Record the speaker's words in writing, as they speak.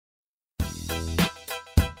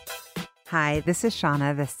Hi, this is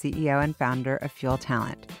Shauna, the CEO and founder of Fuel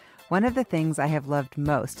Talent. One of the things I have loved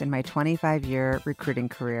most in my 25-year recruiting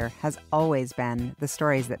career has always been the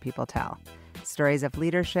stories that people tell. Stories of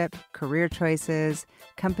leadership, career choices,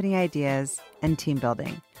 company ideas, and team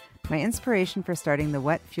building. My inspiration for starting the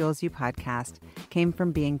What Fuels You podcast came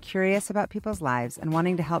from being curious about people's lives and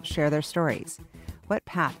wanting to help share their stories. What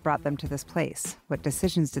path brought them to this place? What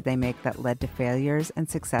decisions did they make that led to failures and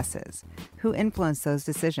successes? Who influenced those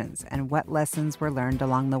decisions, and what lessons were learned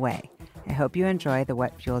along the way? I hope you enjoy the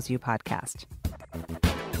What Fuels You podcast.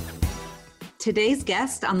 Today's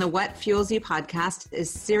guest on the What Fuels You podcast is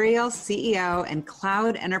serial CEO and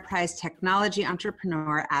cloud enterprise technology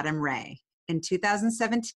entrepreneur Adam Ray. In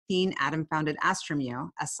 2017, Adam founded Astromu,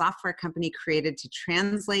 a software company created to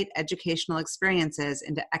translate educational experiences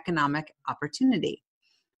into economic opportunity.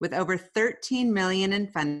 With over $13 million in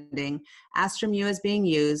funding, Astromu is being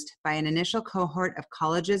used by an initial cohort of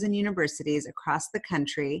colleges and universities across the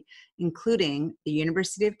country, including the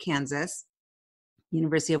University of Kansas,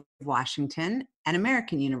 University of Washington, and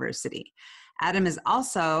American University. Adam is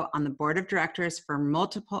also on the board of directors for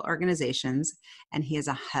multiple organizations, and he is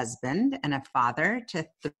a husband and a father to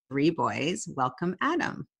 3 boys. Welcome,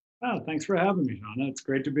 Adam. Oh, thanks for having me, Hannah. It's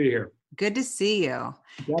great to be here. Good to see you.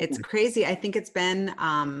 Definitely. It's crazy. I think it's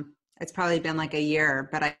probably been like a year,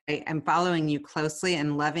 but I am following you closely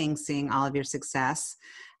and loving seeing all of your success.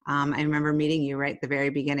 I remember meeting you right at the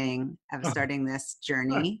very beginning of starting this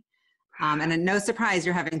journey. And no surprise,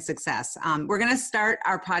 you're having success. We're going to start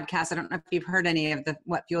our podcast. I don't know if you've heard any of the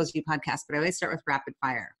What Fuels You podcast, but I always start with rapid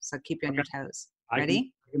fire. So keep you on your toes.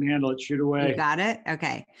 Ready? I can handle it. Shoot away. You got it?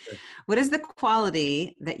 Okay. What is the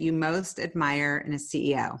quality that you most admire in a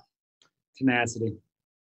CEO? Tenacity.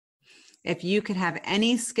 If you could have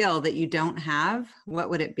any skill that you don't have,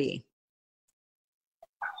 what would it be?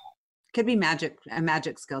 Could be a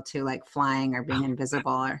magic skill too, like flying or being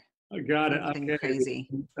invisible or I got it. Something crazy.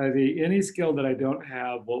 Any skill that I don't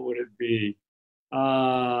have, what would it be?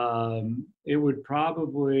 It would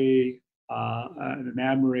probably an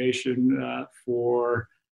admiration for.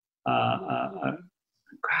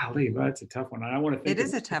 Golly, that's a tough one. I want to think. It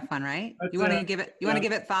is a tough one, right? You want to give it. You want to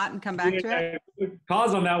give it thought and come back to it.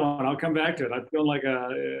 Pause on that one. I'll come back to it. I feel like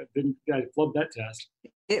I flubbed that test.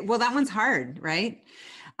 Well, that one's hard, right?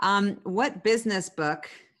 What business book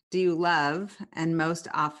do you love and most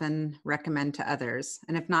often recommend to others?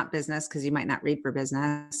 And if not business, because you might not read for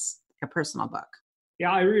business, a personal book.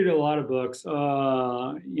 Yeah, I read a lot of books. I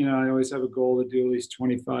always have a goal to do at least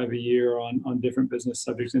 25 a year on different business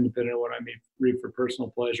subjects, independent of what I read for personal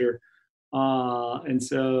pleasure. And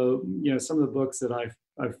so, some of the books that I've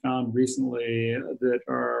found recently that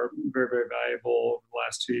are very, very valuable over the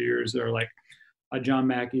last 2 years are like John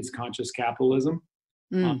Mackey's Conscious Capitalism.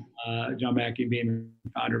 John Mackey being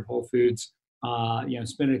the founder of Whole Foods,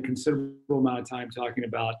 spent a considerable amount of time talking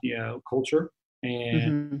about, culture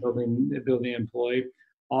and building employee.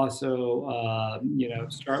 Also,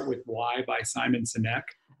 Start with Why by Simon Sinek.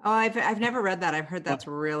 Oh, I've never read that. I've heard that's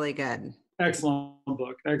really good. Excellent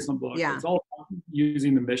book. Yeah. It's all about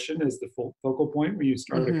using the mission as the focal point when you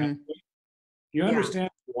start a company. If you understand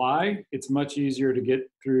why, it's much easier to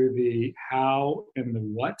get through the how and the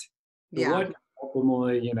what. The what,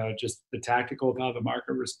 ultimately, just the tactical of how the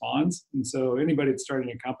market responds. And so anybody that's starting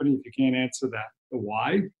a company, if you can't answer the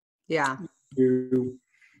why,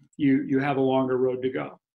 you have a longer road to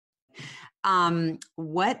go.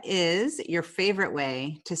 What is your favorite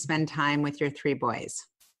way to spend time with your 3 boys?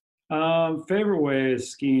 Favorite way is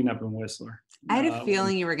skiing up in Whistler. I had a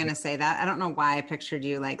feeling you were going to say that. I don't know why I pictured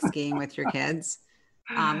you like skiing with your kids.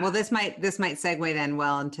 Well, this might segue then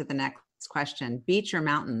well into the next question. Beach or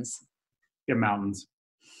mountains? Yeah, mountains.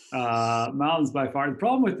 Mountains by far. The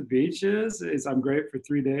problem with the beach is I'm great for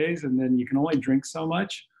 3 days, and then you can only drink so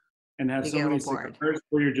much and have so many cigars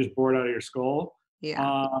where you're just bored out of your skull. Yeah.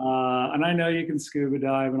 And I know you can scuba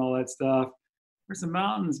dive and all that stuff. There's the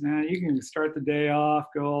mountains, man. You can start the day off,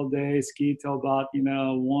 go all day, ski till about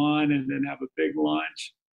 1, and then have a big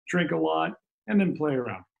lunch, drink a lot, and then play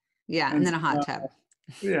around. Yeah, and then a hot tub.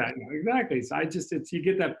 Yeah, exactly. So you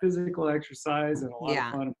get that physical exercise and a lot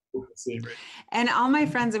of fun. And all my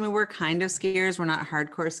friends, we're kind of skiers. We're not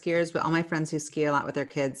hardcore skiers, but all my friends who ski a lot with their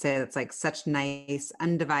kids say it's like such nice,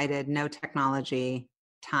 undivided, no technology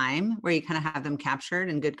time where you kind of have them captured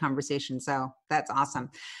in good conversation. So that's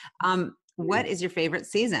awesome. What is your favorite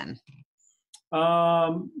season?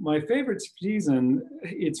 My favorite season,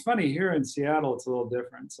 it's funny, here in Seattle, it's a little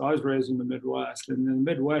different. So I was raised in the Midwest, and in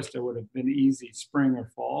the Midwest, it would have been easy spring or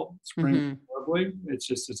fall. Spring, probably. It's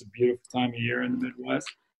a beautiful time of year in the Midwest.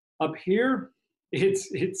 Up here, it's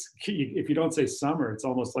if you don't say summer, it's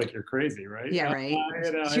almost like you're crazy, right? Yeah, right.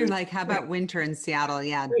 You're like, how about winter in Seattle?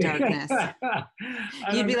 Yeah, darkness.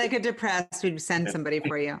 You'd be like a depressed. We'd send somebody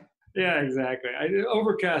for you. Yeah, exactly.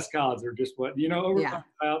 Overcast clouds are just what, overcast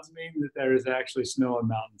clouds mean that there is actually snow in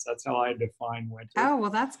mountains. That's how I define winter. Oh, well,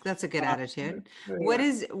 that's a good attitude.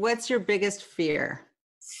 Yeah. What's your biggest fear?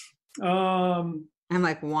 Um, I'm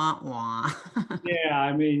like, wah, wah. yeah,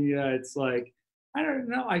 I mean, yeah, it's like, I don't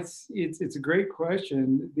know. It's a great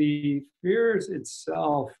question. The fears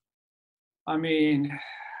itself, I mean,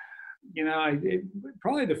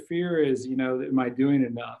 probably the fear is, am I doing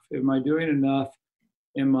enough? Am I doing enough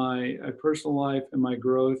in my personal life and my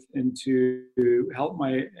growth, and to help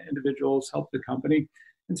my individuals, help the company,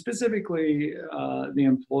 and specifically the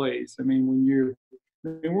employees? I mean,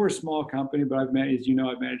 we're a small company, but I've managed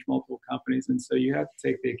multiple companies, and so you have to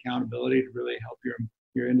take the accountability to really help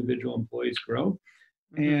your individual employees grow.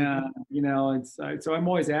 And so I'm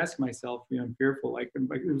always asking myself, I'm fearful, like,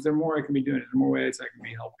 is there more I can be doing? Is there more ways I can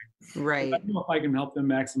be helping? Right. If I can help them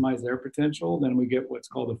maximize their potential, then we get what's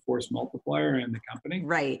called a force multiplier in the company.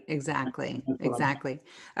 Right. Exactly. Exactly.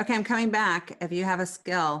 Okay, I'm coming back. If you have a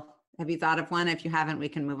skill, have you thought of one? If you haven't, we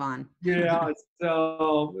can move on. Yeah.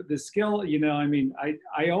 So the skill,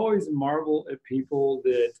 I always marvel at people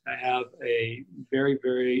that have a very,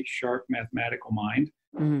 very sharp mathematical mind.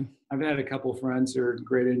 Mm-hmm. I've had a couple of friends who are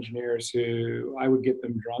great engineers who I would get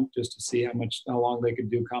them drunk just to see how long they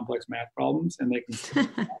could do complex math problems, and they can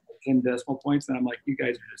 10 decimal points. And I'm like, you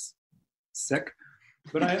guys are just sick.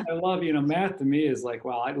 But I love, math to me is like,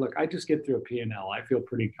 wow, I just get through a P&L. I feel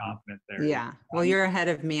pretty confident there. Yeah. Well, you're ahead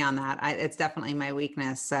of me on that. It's definitely my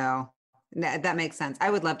weakness. So that makes sense. I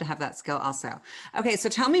would love to have that skill also. Okay. So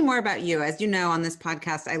tell me more about you. As you know, on this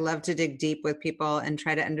podcast, I love to dig deep with people and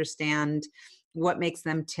try to understand what makes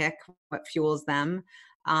them tick, what fuels them.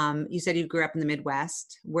 You said you grew up in the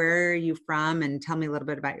Midwest. Where are you from? And tell me a little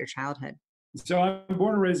bit about your childhood. So I'm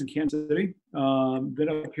born and raised in Kansas City. Been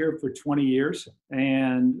up here for 20 years,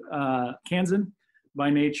 and Kansan by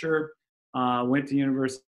nature. Went to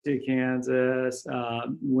University of Kansas.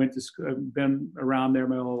 Went to school. Been around there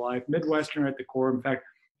my whole life. Midwesterner at the core. In fact,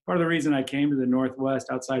 part of the reason I came to the Northwest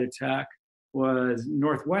outside of tech was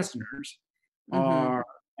Northwesterners are.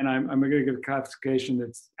 And I'm going to give a classification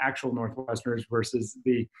that's actual Northwesterners versus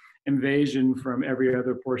the invasion from every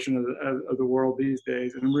other portion of the world these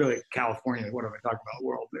days. And really California, what am I talking about,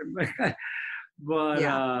 world?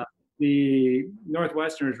 But the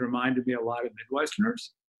Northwesterners reminded me a lot of Midwesterners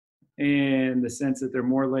in the sense that they're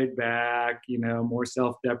more laid back, more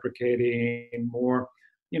self-deprecating, more,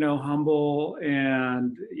 humble.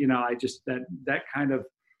 And, I just, that kind of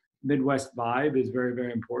Midwest vibe is very,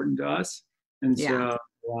 very important to us. And so,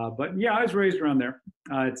 but yeah, I was raised around there.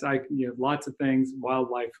 It's like, lots of things,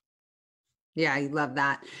 wildlife. Yeah, I love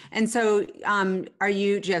that. And so, do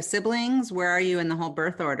you have siblings? Where are you in the whole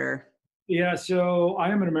birth order? Yeah, so I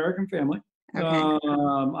am an American family. Okay.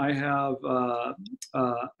 I have a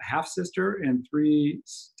half sister and 3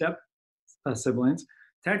 step siblings.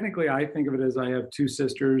 Technically, I think of it as I have 2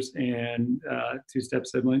 sisters and 2 step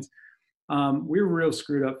siblings. We're a real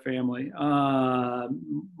screwed up family.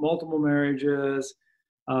 Multiple marriages.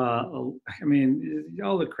 All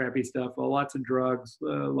the crappy stuff. Lots of drugs.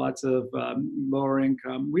 Lots of lower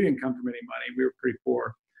income. We didn't come from any money. We were pretty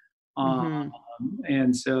poor.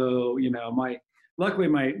 And so, luckily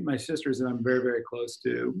my sisters that I'm very, very close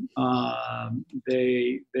to,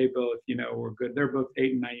 they both, were good. They're both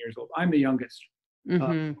 8 and 9 years old. I'm the youngest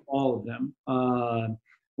of all of them.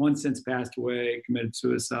 One since passed away, committed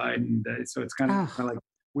suicide. And so it's kind of like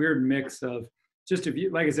weird mix of just,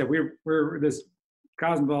 like I said, we're this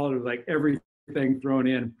cosmopolitan of like everything thrown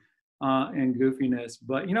in and goofiness.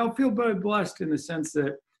 But, feel very blessed in the sense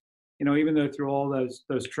that, even though through all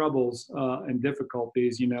those troubles and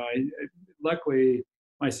difficulties, luckily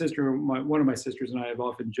my sister, one of my sisters and I have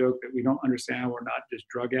often joked that we don't understand we're not just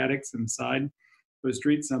drug addicts inside the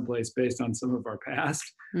street someplace based on some of our past.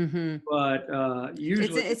 But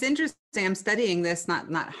usually it's interesting. I'm studying this,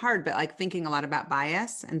 not hard, but like thinking a lot about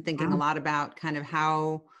bias and thinking a lot about kind of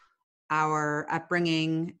how our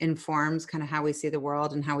upbringing informs kind of how we see the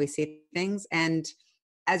world and how we see things. And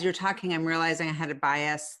as you're talking, I'm realizing I had a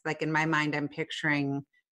bias. Like in my mind, I'm picturing,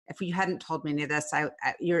 if you hadn't told me any of this,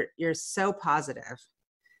 you're so positive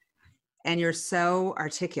and you're so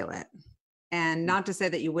articulate. And not to say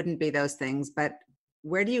that you wouldn't be those things, but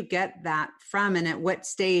where do you get that from? And at what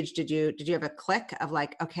stage did you have a click of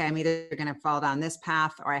like, okay, I'm either going to fall down this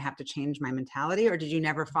path or I have to change my mentality, or did you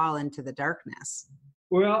never fall into the darkness?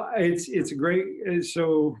 Well, it's a great,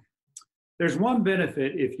 so there's one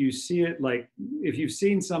benefit if you see it, like if you've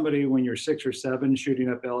seen somebody when you're 6 or 7 shooting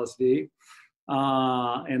up LSD,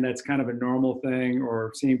 and that's kind of a normal thing,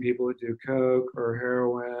 or seeing people that do coke or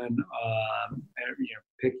heroin, and,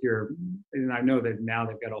 pick your, and I know that now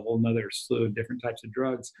they've got a whole nother slew of different types of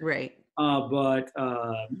drugs. Right. But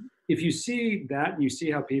if you see that and you see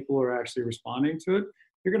how people are actually responding to it,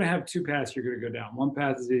 you're going to have two paths you're going to go down. One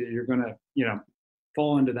path is either you're going to,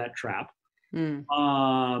 fall into that trap,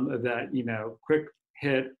 of that, quick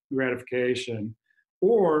hit gratification.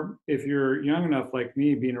 Or if you're young enough like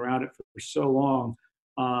me, being around it for so long,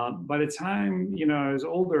 by the time, I was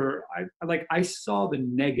older, I saw the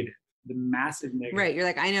negative, the massive negative. Right. You're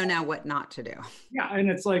like, I know now what not to do. Yeah. And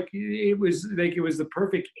it's like, it was the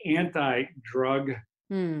perfect anti-drug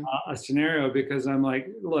scenario, because I'm like,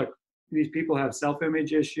 look, these people have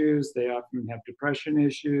self-image issues. They often have depression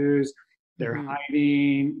issues. They're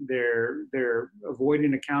hiding, they're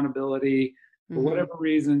avoiding accountability for whatever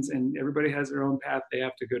reasons, and everybody has their own path they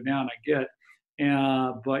have to go down, I get.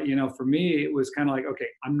 But, for me, it was kind of like, okay,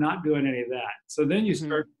 I'm not doing any of that. So then you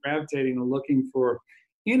start gravitating and looking for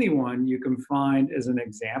anyone you can find as an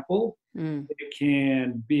example that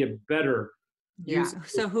can be a better. Yeah.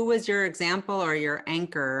 So who was your example or your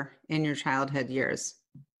anchor in your childhood years?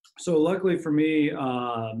 So luckily for me,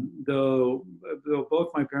 though both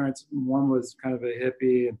my parents, one was kind of a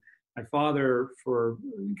hippie, and my father, for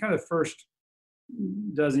kind of the first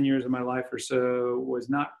dozen years of my life or so, was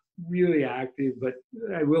not really active, but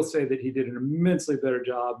I will say that he did an immensely better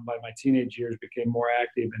job. By my teenage years, became more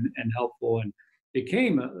active and helpful, and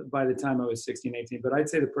became, by the time I was 16, 18. But I'd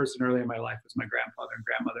say the person early in my life was my grandfather and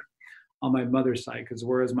grandmother on my mother's side, because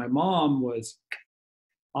whereas my mom was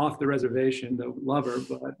off the reservation, the lover,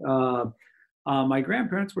 but my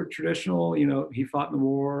grandparents were traditional. He fought in the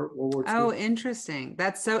war, World War II. Oh, interesting.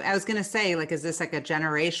 That's so, I was going to say, like, is this like a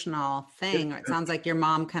generational thing? It sounds like your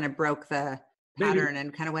mom kind of broke the pattern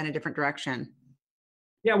and kind of went a different direction.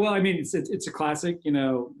 Yeah, well, I mean, it's a classic,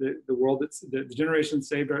 the world, that's the generation that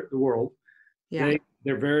saved the world. Yeah.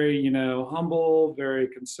 They're very, humble, very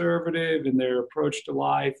conservative in their approach to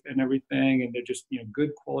life and everything. And they're just,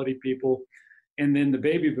 good quality people. And then the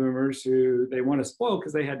baby boomers, who they want to spoil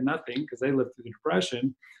because they had nothing, because they lived through the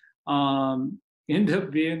Depression, end up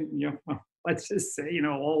being, let's just say,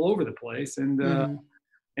 all over the place. And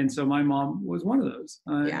so my mom was one of those.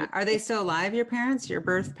 Yeah. Are they still alive, your parents, your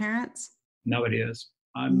birth parents? Nobody is.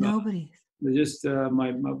 Nobody. Just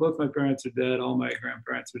both my parents are dead. All my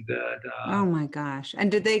grandparents are dead. Oh my gosh. And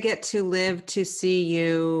did they get to live to see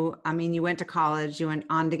you? I mean, you went to college, you went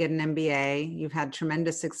on to get an MBA, you've had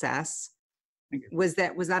tremendous success. Was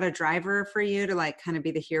that a driver for you to like kind of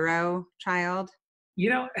be the hero child?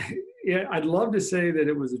 Yeah, I'd love to say that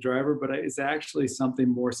it was a driver, but it's actually something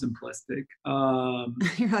more simplistic.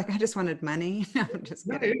 You're like, I just wanted money. No, I'm just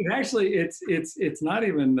kidding. Actually, it's not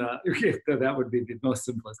even. That would be the most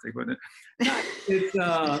simplistic, wouldn't it?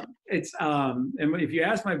 And if you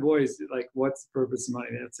ask my boys, like, what's the purpose of money?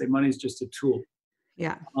 They'd say money is just a tool.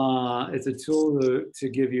 Yeah. It's a tool to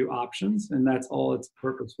give you options, and that's all it's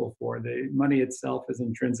purposeful for. The money itself is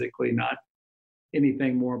intrinsically not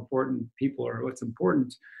anything more important. People are what's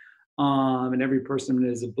important. And every person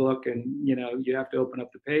is a book, and you have to open up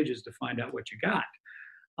the pages to find out what you got.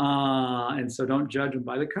 And so don't judge them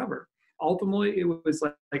by the cover. Ultimately, it was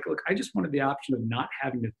like, look, I just wanted the option of not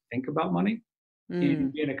having to think about money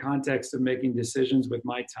in a context of making decisions with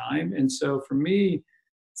my time. And so for me,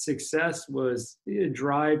 success was a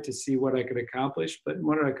drive to see what I could accomplish, but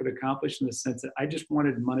what I could accomplish in the sense that I just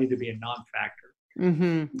wanted money to be a non-factor.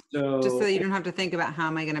 So just so you don't have to think about how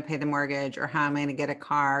am I going to pay the mortgage, or how am I going to get a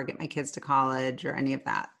car, get my kids to college, or any of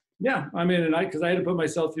that. Yeah. I mean, because I had to put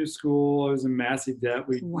myself through school. I was in massive debt.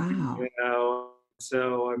 Wow.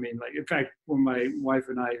 So, I mean, like, in fact, when my wife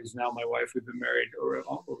and I, who's now my wife, we've been married over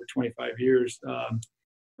 25 years.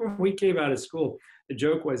 When we came out of school, the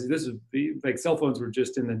joke was, like, cell phones were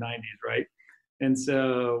just in the 90s, right? And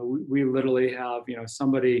so we literally have,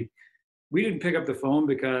 somebody. We didn't pick up the phone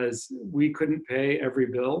because we couldn't pay every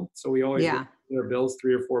bill. So we always did our bills,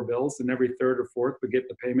 3 or 4 bills, and every third or fourth we get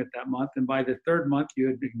the payment that month. And by the third month, you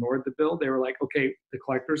had ignored the bill. They were like, okay, the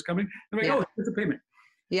collector's coming. I'm like, oh, here's the payment.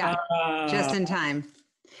 Yeah, just in time.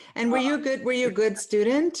 And were you a good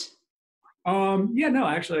student? Yeah, no,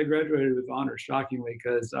 actually I graduated with honors, shockingly,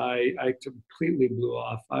 because I completely blew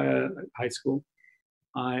off high school.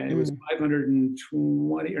 It was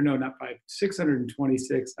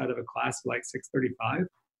 626 out of a class of like 635.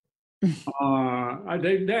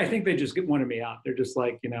 I think they just wanted me out. They're just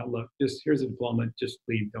like, look, just here's a diploma, just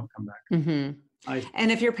leave, don't come back.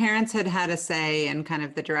 And if your parents had had a say in kind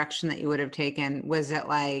of the direction that you would have taken, was it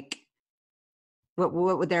like,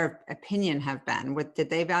 what would their opinion have been? Did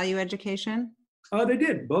they value education? They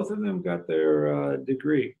did. Both of them got their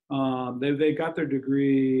degree. They got their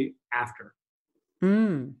degree after.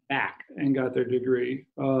 Back and got their degree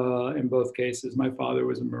in both cases. My father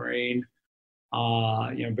was a Marine,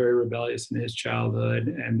 very rebellious in his childhood,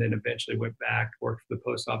 and then eventually went back, worked for the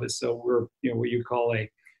post office. So we're, what you call a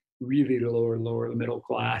really lower middle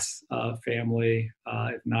class family,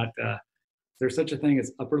 if not. There's such a thing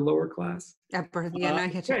as lower class. Upper, yeah, no, I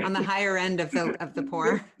get you. On the higher end of the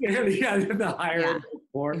poor. Yeah, the higher end of the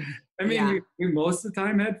poor. I mean, we most of the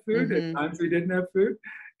time had food. At times we didn't have food.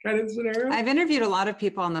 Kind of scenario. I've interviewed a lot of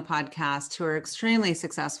people on the podcast who are extremely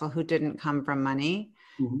successful who didn't come from money.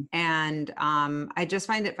 And I just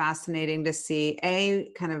find it fascinating to see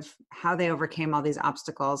kind of how they overcame all these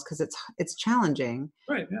obstacles, because it's challenging,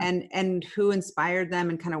 right? Yeah. And who inspired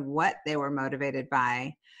them and kind of what they were motivated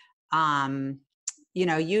by.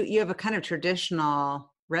 You have a kind of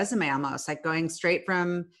traditional resume, almost like going straight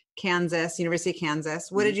from University of Kansas.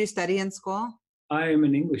 What did you study in school? I am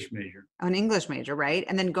an English major. An English major, right?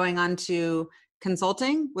 And then going on to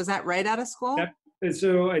consulting, was that right out of school? Yep. And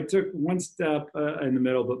so I took one step in the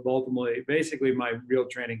middle, but ultimately, basically my real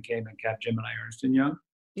training came in Capgemini, Ernst & Young.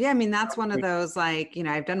 Yeah, I mean, that's one of those, like,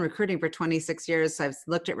 I've done recruiting for 26 years. So I've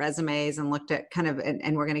looked at resumes and looked at kind of,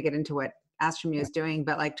 and we're going to get into what Astromeo is doing,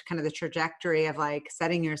 but like kind of the trajectory of like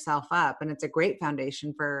setting yourself up. And it's a great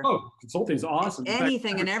foundation for consulting is awesome.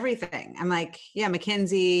 Anything and everything. I'm like, yeah,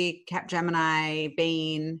 McKinsey, Capgemini,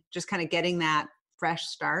 Bain, just kind of getting that fresh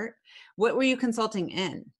start. What were you consulting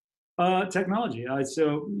in? Technology.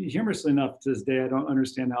 So humorously enough, to this day, I don't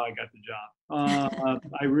understand how I got the job.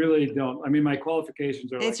 I really don't. I mean, my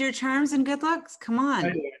qualifications are. It's your charms and good looks. Come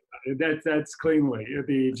on. That's cleanly.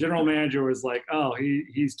 The general manager was like, "Oh,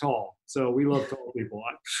 he's tall, so we love tall people."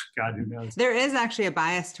 God, who knows? There is actually a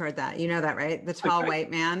bias toward that. You know that, right? The tall white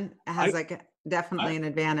man has definitely an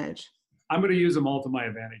advantage. I'm going to use them all to my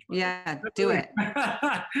advantage. Yeah, do it.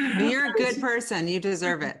 You're a good person. You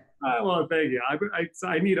deserve it. Well, thank you.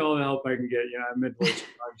 I need all the help I can get. I'm middle-aged,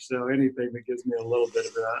 so anything that gives me a little bit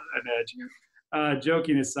of an edge.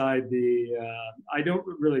 Joking aside, I don't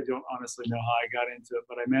honestly know how I got into it,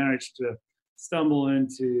 but I managed to stumble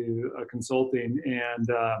into consulting,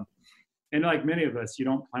 and like many of us, you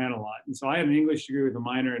don't plan a lot. And so I had an English degree with a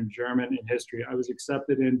minor in German and history. I was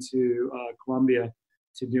accepted into Columbia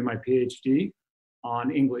to do my PhD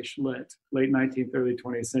on English lit, late 19th, early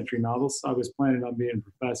 20th century novels. I was planning on being a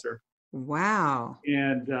professor. Wow.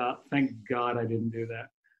 And thank God I didn't do that.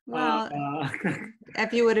 Well,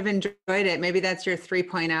 if you would have enjoyed it, maybe that's your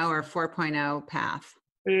 3.0 or 4.0 path.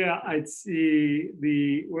 Yeah, I'd see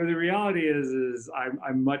the reality is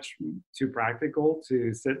I'm much too practical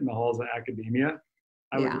to sit in the halls of academia.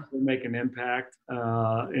 I would make an impact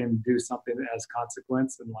and do something that has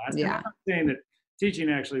consequence and last. Yeah. I'm not saying that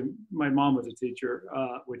teaching, actually, my mom was a teacher.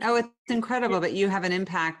 It's incredible, but you have an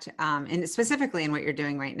impact, and specifically in what you're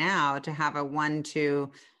doing right now, to have a one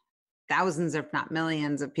to thousands, if not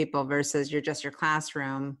millions of people versus your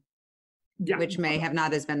classroom, which may have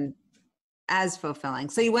not been as fulfilling.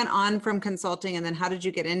 So you went on from consulting, and then how did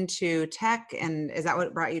you get into tech? And is that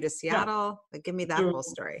what brought you to Seattle? Like, give me that whole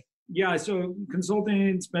story. Yeah, so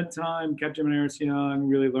consulting, spent time, Capgemini, Ernst & Young,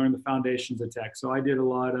 really learned the foundations of tech. So I did a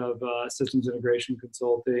lot of systems integration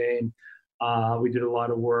consulting. We did a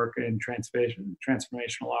lot of work in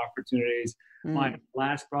transformational opportunities. My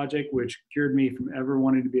last project, which cured me from ever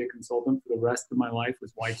wanting to be a consultant for the rest of my life,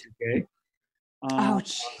 was Y2K.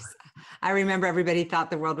 Jeez. I remember everybody thought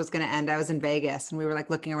the world was going to end. I was in Vegas and we were like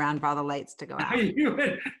looking around for all the lights to go out.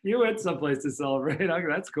 You went someplace to celebrate. Okay,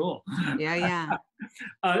 that's cool. Yeah.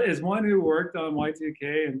 As one who worked on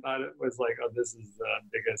Y2K and thought it was like, this is the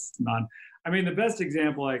biggest the best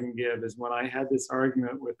example I can give is when I had this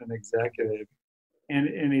argument with an executive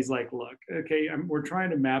and he's like, look, okay, we're trying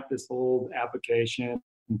to map this old application.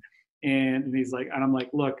 And he's like, and I'm like,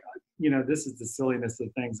 look, this is the silliness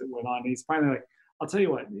of things that went on. And he's finally like, I'll tell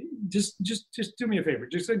you what, just do me a favor.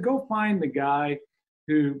 Just go find the guy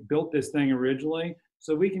who built this thing originally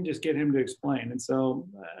so we can just get him to explain. And so,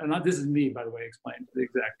 this is me, by the way, explaining to the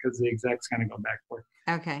exec, because the exec's kind of going back and forth.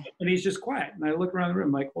 Okay. And he's just quiet. And I look around the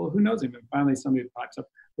room like, well, who knows him? And finally somebody pops up.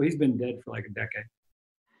 Well, he's been dead for like a decade.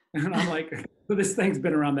 And I'm like, so this thing's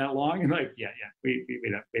been around that long? And like, yeah, we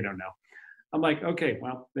don't know. I'm like, okay,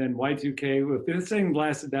 well, then Y2K, if this thing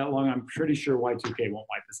lasted that long, I'm pretty sure Y2K won't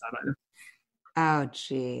wipe this out either. Oh,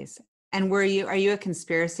 geez. And are you a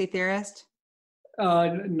conspiracy theorist?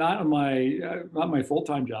 Not my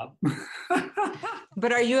full-time job.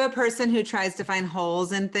 But are you a person who tries to find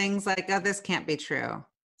holes in things like, this can't be true?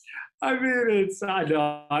 I mean, I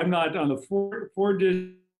know I'm not on the four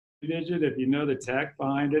digit. If you know the tech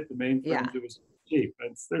behind it, the Yeah. mainframes, it was cheap.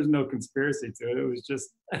 There's no conspiracy to it. It was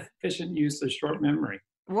just efficient use of short memory.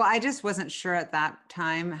 Well, I just wasn't sure at that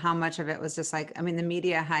time how much of it was just like, I mean, the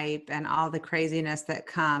media hype and all the craziness that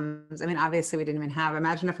comes. I mean, obviously we didn't even have,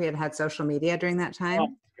 imagine if we had had social media during that Oh time. my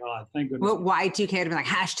God, thank goodness. Well, Y2K would be like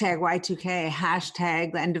hashtag Y2K,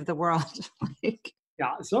 hashtag the end of the world. Like,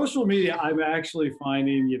 Yeah, social media, I'm actually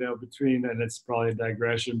finding, between, and it's probably a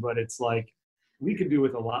digression, but it's like we could do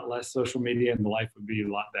with a lot less social media and life would be a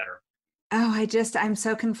lot better. oh, I'm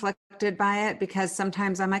so conflicted by it because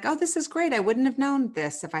sometimes I'm like, oh, this is great. I wouldn't have known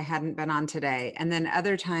this if I hadn't been on today. And then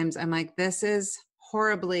other times I'm like, this is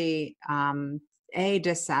horribly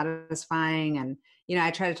dissatisfying. And, I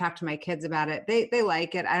try to talk to my kids about it. They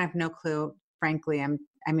like it. I have no clue, frankly.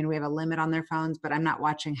 I mean, we have a limit on their phones, but I'm not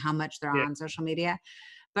watching how much they're Yeah. on social media.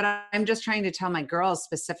 But I'm just trying to tell my girls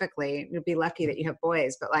specifically, you'd be lucky that you have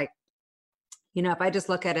boys, but like, if I just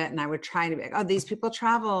look at it and I would try to be like, oh, these people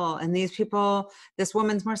travel and this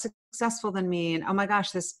woman's more successful than me. And oh my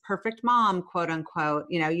gosh, this perfect mom, quote unquote,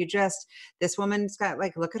 this woman's got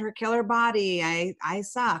like, look at her killer body. I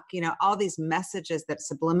suck, all these messages that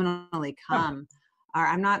subliminally come are,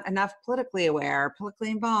 I'm not enough politically aware, or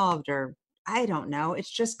politically involved, or I don't know. It's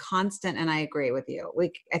just constant. And I agree with you.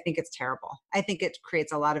 I think it's terrible. I think it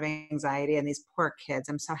creates a lot of anxiety and these poor kids.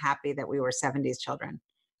 I'm so happy that we were 70s children.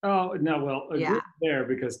 Oh no, well, agree Yeah. there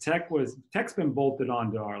because tech's been bolted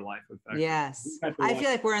onto our life effectively. Yes. I feel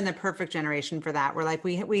like we're in the perfect generation for that. We're like,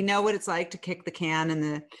 we know what it's like to kick the can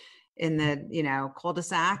in the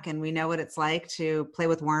cul-de-sac, and we know what it's like to play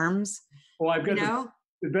with worms. Well, I've got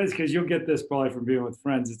the best because you'll get this probably from being with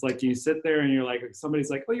friends. It's like you sit there and you're like,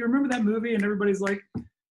 somebody's like, oh, you remember that movie? And everybody's like,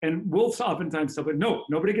 and we'll oftentimes tell, but no,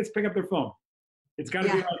 nobody gets to pick up their phone. It's got to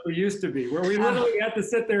be like we used to be, where we literally have to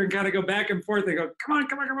sit there and kind of go back and forth and go, come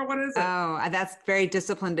on, what is it? Oh, that's very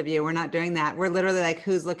disciplined of you. We're not doing that. We're literally like,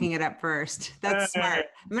 who's looking it up first? That's smart.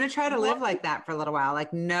 I'm going to try to live like that for a little while,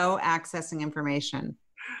 like no accessing information.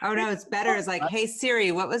 Oh no, it's better. It's like, hey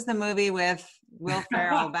Siri, what was the movie with Will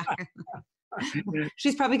Ferrell back?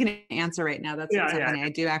 She's probably going to answer right now. That's so funny. I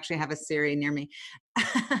do actually have a Siri near me.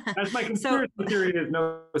 That's my conspiracy theory is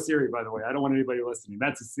no Siri, by the way. I don't want anybody listening.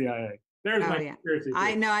 That's the CIA. There's my conspiracy theory.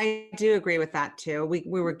 I know. I do agree with that too. We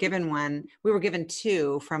were given one. We were given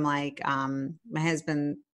two from like my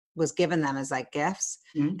husband was given them as like gifts.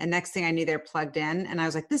 Mm-hmm. And next thing I knew, they're plugged in. And I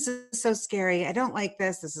was like, this is so scary. I don't like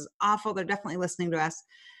this. This is awful. They're definitely listening to us.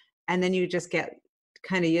 And then you just get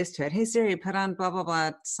kind of used to it. Hey Siri, put on blah, blah,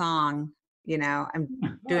 blah song. I'm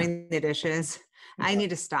doing the dishes. I need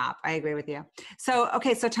to stop. I agree with you. So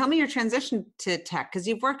tell me your transition to tech, because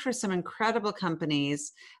you've worked for some incredible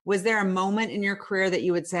companies. Was there a moment in your career that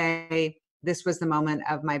you would say, this was the moment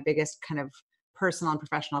of my biggest kind of personal and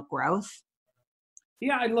professional growth?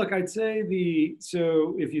 Yeah, I'd say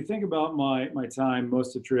so if you think about my time,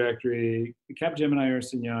 most of trajectory, Capgemini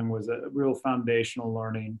Ernst & Young was a real foundational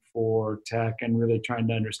learning for tech and really trying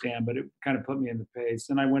to understand, but it kind of put me in the pace.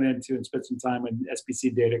 And I went into and spent some time in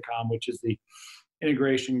SBC Datacom, which is the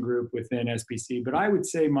integration group within SBC. But I would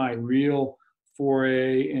say my real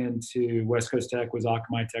foray into West Coast tech was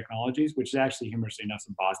Akamai Technologies, which is actually humorously enough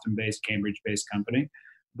a Boston-based, Cambridge-based company.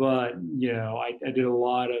 But, I did a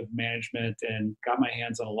lot of management and got my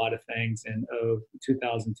hands on a lot of things in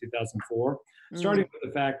 2000, 2004, starting with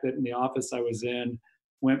the fact that in the office I was in,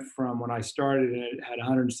 went from when I started and it had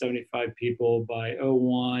 175 people by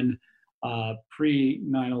 01, pre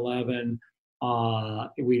 9/11,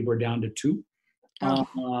 we were down to 2.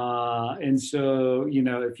 And so,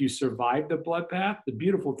 if you survived the bloodbath, the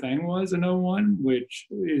beautiful thing was in 01, which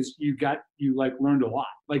is you learned a lot.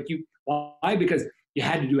 Why? Because you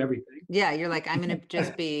had to do everything. Yeah, you're like, I'm going to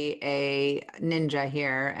just be a ninja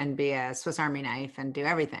here and be a Swiss Army knife and do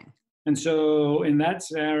everything. And so in that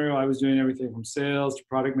scenario, I was doing everything from sales to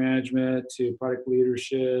product management to product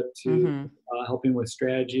leadership to helping with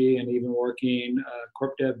strategy and even working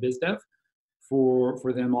corp dev, biz dev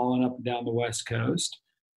for them all and up and down the West Coast.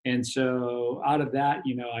 And so out of that,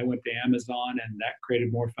 I went to Amazon and that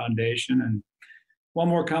created more foundation and one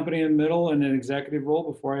more company in the middle and an executive role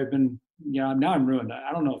before I've been, now I'm ruined.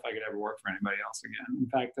 I don't know if I could ever work for anybody else again. In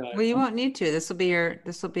fact, well, you won't need to. This will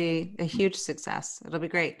be a huge success. It'll be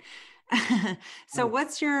great. So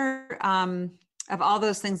what's your, of all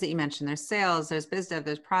those things that you mentioned, there's sales, there's biz dev,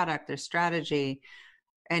 there's product, there's strategy,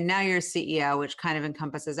 and now you're a CEO, which kind of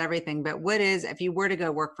encompasses everything. But if you were to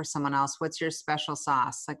go work for someone else, what's your special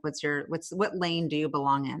sauce? Like what lane do you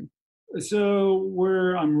belong in? So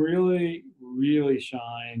I'm really, really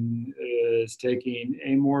shine is taking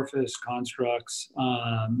amorphous constructs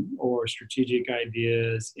or strategic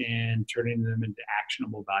ideas and turning them into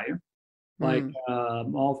actionable value. Like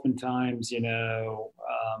oftentimes,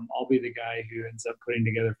 I'll be the guy who ends up putting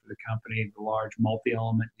together for the company the large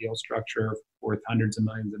multi-element deal structure worth hundreds of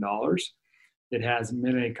millions of dollars that has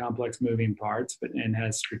many complex moving parts, and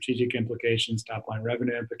has strategic implications, top-line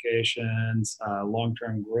revenue implications,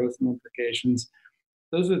 long-term growth implications.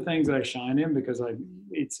 Those are the things that I shine in because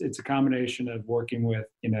it's a combination of working with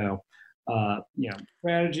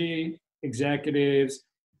strategy, executives,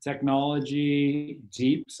 technology,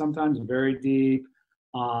 deep, sometimes very deep,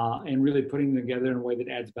 and really putting them together in a way that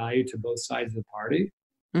adds value to both sides of the party.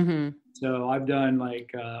 Mm-hmm. So I've done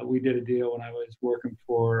we did a deal when I was working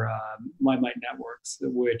for Limelight Networks,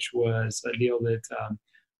 which was a deal that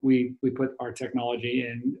we put our technology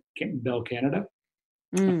in Bell Canada,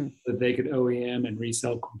 that they could OEM and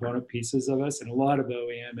resell component pieces of us, and a lot of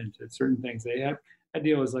OEM into certain things they have. That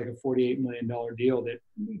deal was like a $48 million deal that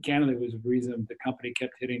candidly was the reason the company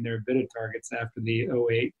kept hitting their EBITDA targets after the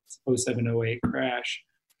 07-08 crash,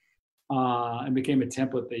 and became a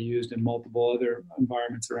template they used in multiple other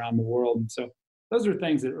environments around the world. And so those are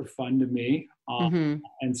things that are fun to me. And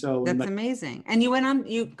so that's amazing. And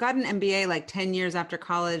you got an MBA like 10 years after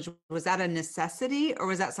college. Was that a necessity, or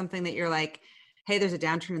was that something that you're like, hey, there's a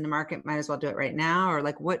downturn in the market, might as well do it right now? Or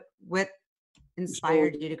like what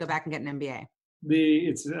inspired you to go back and get an MBA?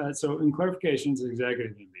 So in clarification, it's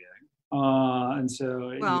executive MBA. And so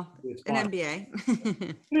it's an MBA.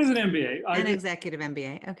 It is an MBA. An executive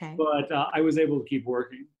MBA. Okay. But I was able to keep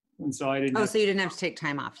working. And so I didn't. So you didn't have to take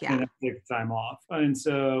time off. Yeah. I didn't have to take time off. And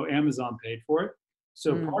so Amazon paid for it.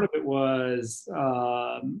 So part of it was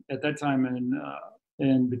at that time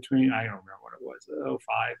in between, I don't remember what it was,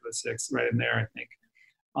 05, 06, right in there, I think.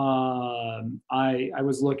 I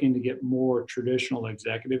was looking to get more traditional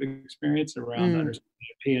executive experience around understanding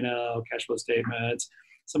P&L, cash flow statements,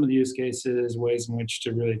 some of the use cases, ways in which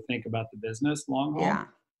to really think about the business long haul. Yeah.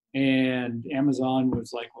 And Amazon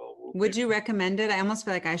was like, well, would you recommend it? I almost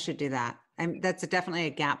feel like I should do that. That's definitely a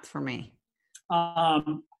gap for me. I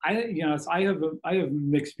have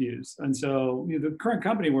mixed views. And so the current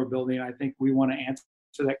company we're building, I think we want to answer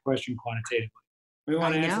that question quantitatively. We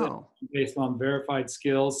want to answer that based on verified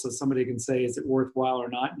skills, so somebody can say, is it worthwhile or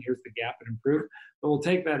not? And here's the gap and improve. But we'll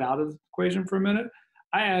take that out of the equation for a minute.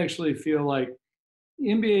 I actually feel like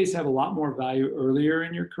MBAs have a lot more value earlier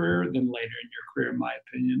in your career than later in your career, in my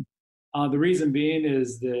opinion. The reason being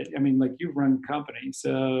is that, you run companies,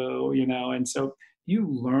 so, and so you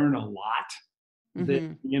learn a lot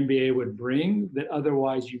that the MBA would bring that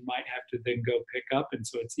otherwise you might have to then go pick up. And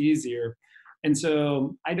so it's easier. And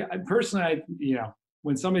so I personally,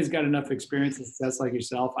 when somebody's got enough experience and success like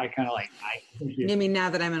yourself, I kind of you mean now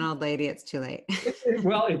that I'm an old lady, it's too late?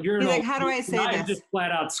 Well, if you're how do I say this? I'm just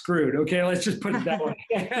flat out screwed. Okay, let's just put it that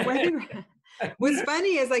way. What's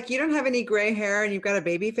funny is you don't have any gray hair and you've got a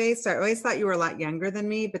baby face. So I always thought you were a lot younger than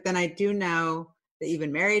me, but then I do know that you've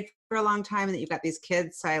been married for a long time and that you've got these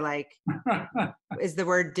kids. So I is the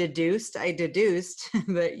word deduced. I deduced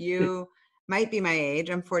that you might be my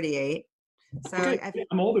age. I'm 48. So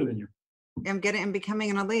I'm older than you. I'm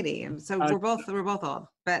becoming an old lady. So we're both old,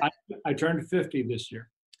 but I turned 50 this year.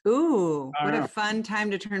 Ooh, what a fun time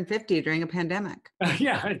to turn 50 during a pandemic.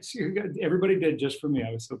 Yeah, everybody did just for me.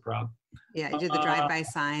 I was so proud. Yeah, you did the drive-by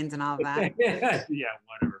signs and all of that. Yeah,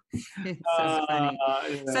 whatever. It's so funny.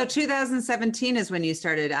 Yeah. So 2017 is when you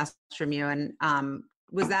started Astromue, and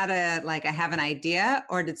was that I have an idea,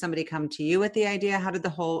 or did somebody come to you with the idea? How did the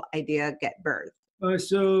whole idea get birthed?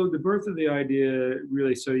 So the birth of the idea,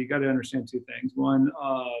 really, so you got to understand two things. One,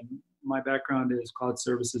 my background is cloud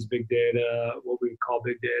services, big data, what we call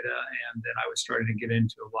big data, and then I was starting to get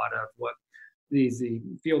into a lot of what the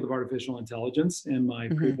field of artificial intelligence in my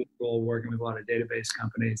previous role, working with a lot of database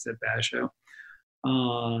companies at Basho.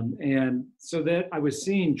 And so that I was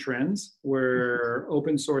seeing trends where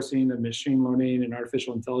open sourcing and machine learning and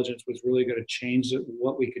artificial intelligence was really going to change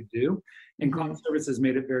what we could do. And cloud services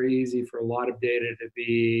made it very easy for a lot of data to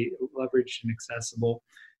be leveraged and accessible.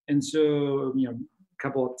 And so, a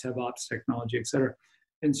couple of DevOps technology, et cetera.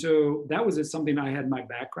 And so that was something I had in my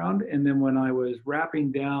background. And then when I was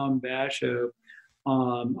wrapping down Basho,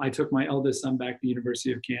 I took my eldest son back to the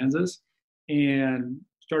University of Kansas and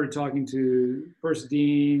started talking to first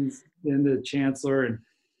deans, then the chancellor. And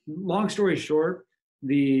long story short,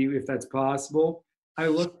 if that's possible, I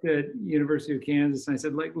looked at University of Kansas and I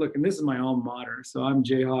said, look, and this is my alma mater. So I'm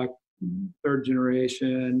Jayhawk, third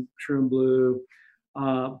generation, true and blue.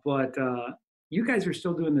 But you guys are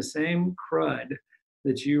still doing the same crud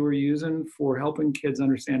that you were using for helping kids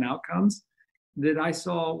understand outcomes. that I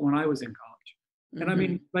saw when I was in college. And I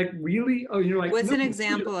mean, like, really? Oh, you're like, what's no, an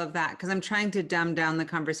example of that? Because I'm trying to dumb down the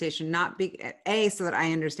conversation, not A, so that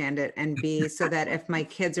I understand it, and B, so that if my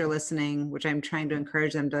kids are listening, which I'm trying to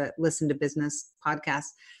encourage them to listen to business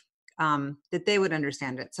podcasts, that they would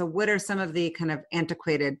understand it. So what are some of the kind of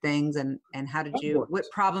antiquated things, and how did you, what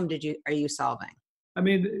problem are you solving? I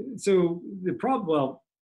mean, so the problem, well,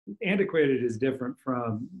 antiquated is different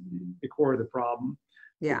from the core of the problem.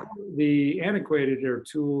 Yeah. The antiquated are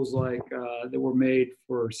tools like that were made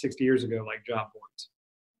for 60 years ago, like job boards,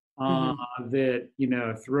 that, you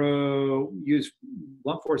know, use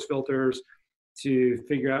blunt force filters to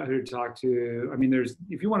figure out who to talk to. I mean,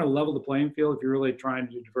 if you want to level the playing field, if you're really trying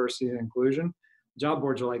to do diversity and inclusion, job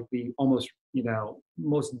boards are like the almost, you know,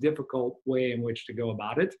 most difficult way in which to go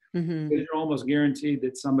about it. Because you're almost guaranteed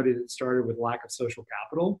that somebody that started with lack of social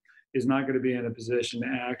capital is not going to be in a position to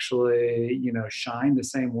actually, you know, shine the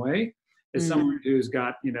same way as someone who's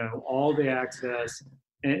got, you know, all the access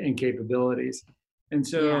and capabilities. And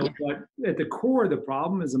so, but at the core of the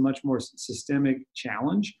problem is a much more systemic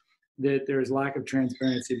challenge, that there's lack of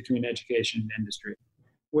transparency between education and industry,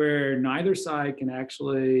 where neither side can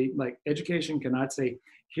actually, like, education cannot say,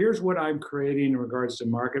 here's what I'm creating in regards to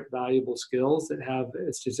market valuable skills that have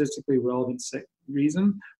a statistically relevant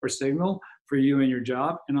reason or signal for you and your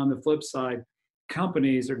job. And on the flip side,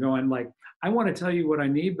 companies are going like, I want to tell you what I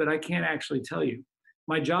need, but I can't actually tell you.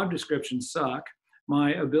 My job descriptions suck.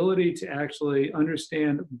 My ability to actually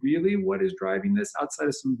understand really what is driving this outside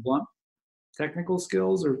of some blunt technical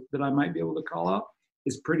skills or that I might be able to call out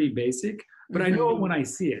is pretty basic, but I know it when I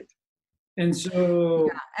see it. And so,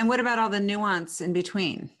 and what about all the nuance in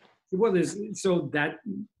between? Well,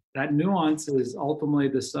 that nuance is ultimately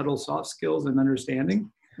the subtle soft skills and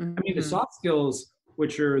understanding. I mean, the soft skills,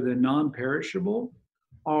 which are the non-perishable,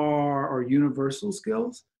 are universal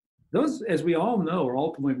skills. Those, as we all know, are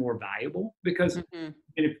ultimately more valuable because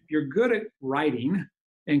if you're good at writing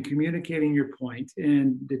and communicating your point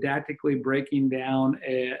and didactically breaking down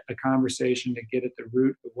a conversation to get at the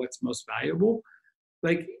root of what's most valuable,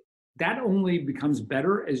 like, that only becomes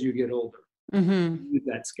better as you get older. Use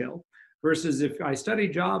that skill. Versus if I study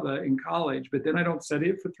Java in college, but then I don't study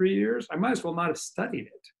it for 3 years, I might as well not have studied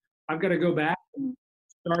it. I've got to go back and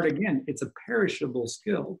start again. It's a perishable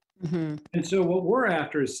skill. And so what we're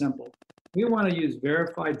after is simple. We want to use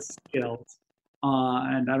verified skills.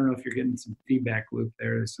 And I don't know if you're getting some feedback loop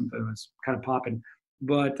there. There's something that's kind of popping.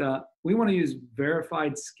 But we want to use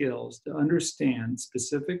verified skills to understand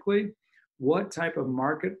specifically what type of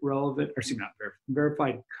market relevant,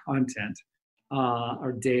 verified content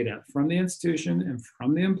or data from the institution and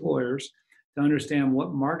from the employers to understand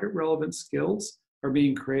what market relevant skills are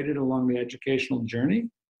being created along the educational journey,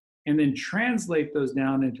 and then translate those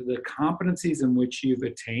down into the competencies in which you've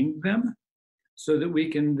attained them, so that we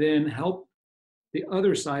can then help the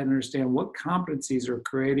other side understand what competencies are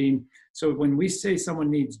creating. So when we say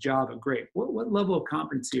someone needs Java, great. What level of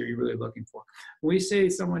competency are you really looking for? When we say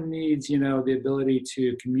someone needs, you know, the ability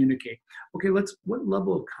to communicate, okay, what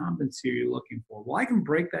level of competency are you looking for? Well, I can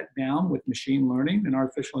break that down with machine learning and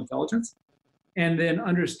artificial intelligence, and then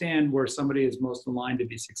understand where somebody is most aligned to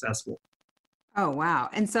be successful. Oh, wow.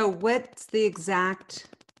 And so what's the exact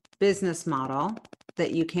business model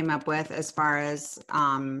that you came up with as far as,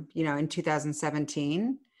 you know, in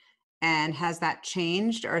 2017? And has that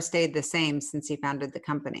changed or stayed the same since you founded the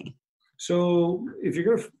company? So if you're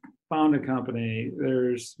going to found a company,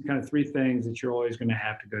 there's kind of three things that you're always going to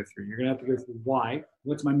have to go through. You're going to have to go through why,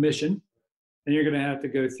 what's my mission? Then you're going to have to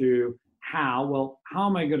go through how, well, how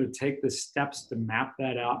am I going to take the steps to map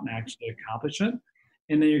that out and actually accomplish it?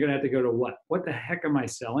 And then you're going to have to go to what the heck am I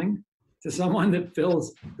selling to someone that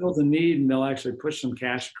fills a need and they'll actually push some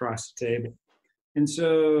cash across the table. And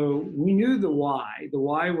so we knew the why. The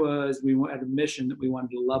why was we had a mission that we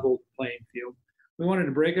wanted to level the playing field. We wanted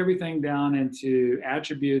to break everything down into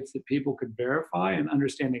attributes that people could verify and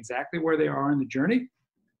understand exactly where they are in the journey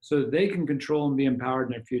so that they can control and be empowered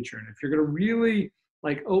in their future. And if you're going to really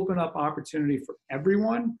like open up opportunity for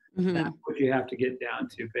everyone, that's what you have to get down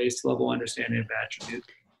to, base level understanding of attributes.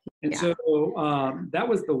 And so that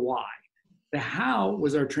was the why. The how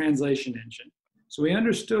was our translation engine. So we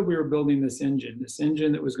understood we were building this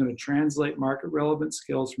engine that was going to translate market relevant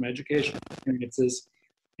skills from educational experiences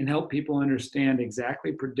and help people understand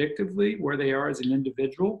exactly predictively where they are as an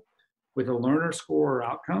individual with a learner score or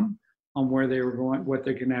outcome on where they were going, what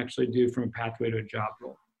they can actually do from a pathway to a job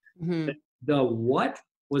role. The what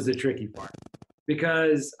was the tricky part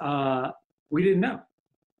because we didn't know.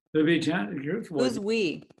 There'd be a challenge. Who's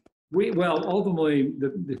we? Well, ultimately,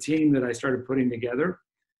 the team that I started putting together,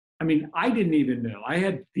 I mean, I didn't even know. I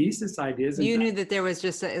had thesis ideas. You knew that there was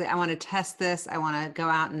just, I want to test this. I want to go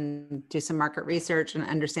out and do some market research and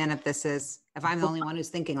understand if I'm the only one who's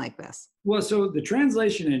thinking like this. Well, so the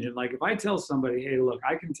translation engine, like if I tell somebody, hey, look,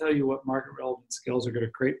 I can tell you what market relevant skills are going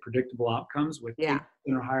to create predictable outcomes with 8%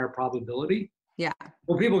 or higher probability. Yeah.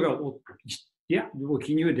 Well, people go, well, yeah. Well,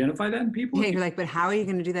 can you identify that in people? Yeah, you're like, but how are you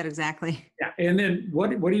going to do that exactly? Yeah. And then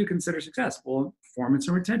what do you consider success? Well, performance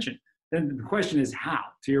and retention. Then the question is how,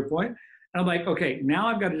 to your point. And I'm like, okay, now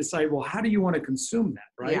I've got to decide, well, how do you want to consume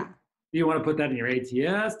that, right? Yeah. Do you want to put that in your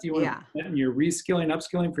ATS? Do you want to put that in your reskilling,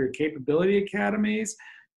 upskilling for your capability academies?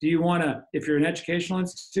 Do you want to, if you're an educational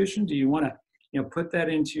institution, do you want to, put that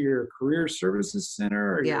into your career services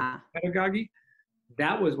center or your pedagogy?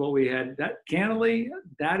 That was what we had. That candidly,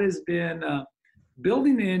 that has been,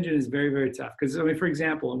 building the engine is very, very tough. Because, I mean, for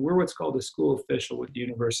example, and we're what's called a school official with the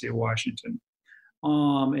University of Washington.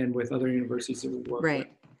 And with other universities that we work with.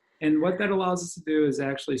 And what that allows us to do is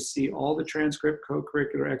actually see all the transcript,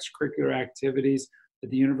 co-curricular, extracurricular activities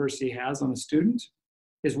that the university has on a student,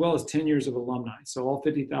 as well as 10 years of alumni. So all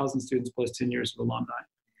 50,000 students plus 10 years of alumni.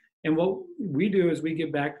 And what we do is we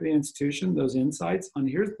give back to the institution those insights on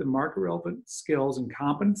here's the market relevant skills and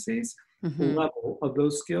competencies, the level of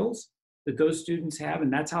those skills that those students have,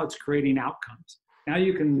 and that's how it's creating outcomes. Now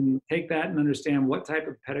you can take that and understand what type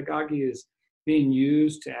of pedagogy is being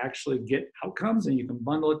used to actually get outcomes, and you can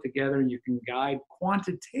bundle it together and you can guide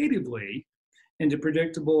quantitatively into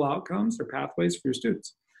predictable outcomes or pathways for your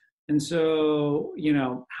students. And so,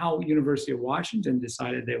 how University of Washington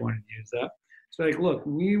decided they wanted to use that. So like, look,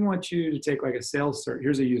 we want you to take like a sales cert.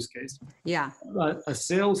 Here's a use case. Yeah. A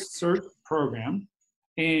sales cert program.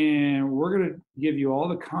 And we're going to give you all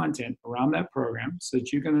the content around that program so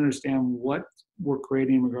that you can understand what we're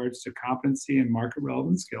creating in regards to competency and market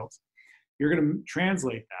relevant skills. You're going to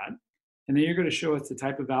translate that, and then you're going to show us the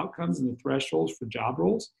type of outcomes and the thresholds for job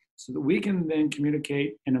roles so that we can then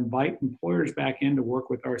communicate and invite employers back in to work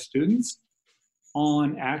with our students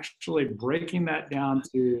on actually breaking that down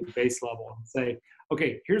to base level and say,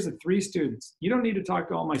 okay, here's the 3 students. You don't need to talk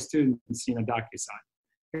to all my students in a DocuSign.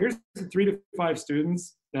 Here's the 3 to 5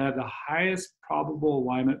 students that have the highest probable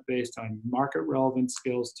alignment based on market relevant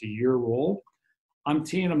skills to your role. I'm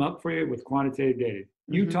teeing them up for you with quantitative data.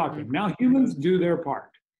 You talk to them. Now humans do their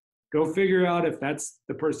part. Go figure out if that's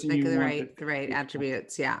the person you want. The right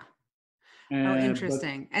attributes, yeah.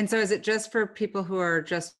 Interesting. And so is it just for people who are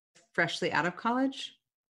just freshly out of college?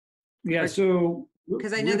 Yeah, so...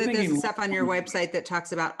 Because I know that there's stuff on your website that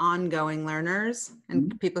talks about ongoing learners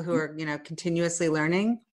and people who are, continuously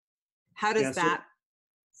learning. How does that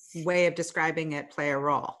way of describing it play a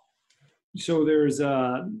role? So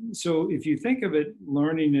so if you think of it,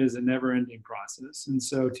 learning is a never-ending process. And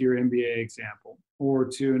so to your MBA example, or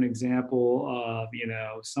to an example of,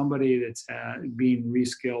 somebody that's being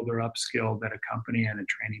reskilled or upskilled at a company and a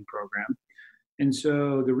training program. And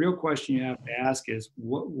so the real question you have to ask is,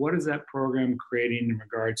 what is that program creating in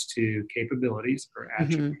regards to capabilities or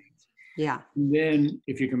attributes? Yeah. And then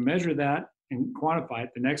if you can measure that and quantify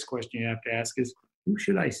it, the next question you have to ask is, who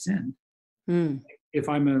should I send? If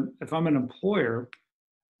I'm an employer,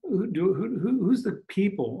 who's the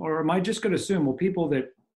people? Or am I just going to assume, well, people that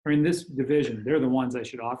are in this division, they're the ones I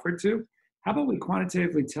should offer it to? How about we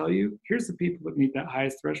quantitatively tell you, here's the people that meet that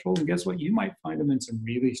highest threshold, and guess what? You might find them in some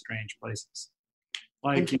really strange places.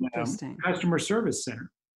 Like, customer service center,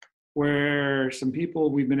 where some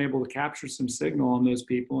people, we've been able to capture some signal on those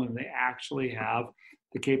people, and they actually have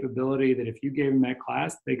the capability that if you gave them that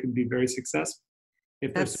class, they could be very successful.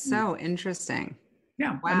 That's so interesting.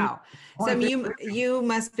 Yeah. Wow. So you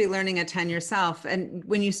must be learning a ton yourself. And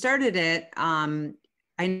when you started it, I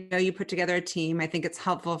know you put together a team. I think it's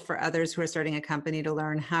helpful for others who are starting a company to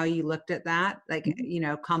learn how you looked at that, like,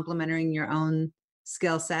 complementing your own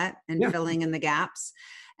skill set and filling in the gaps,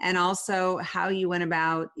 and also how you went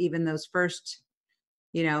about even those first,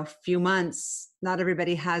 few months. Not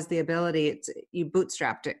everybody has the ability. You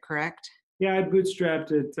bootstrapped it, correct? Yeah, I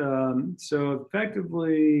bootstrapped it. So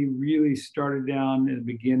effectively really started down in the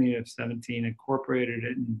beginning of 17, incorporated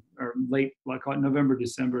it or late, I call it November,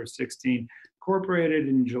 December of 16, incorporated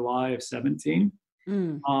in July of 17.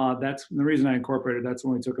 That's the reason I incorporated. That's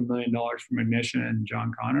when we took $1 million from Ignition and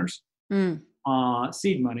John Connors.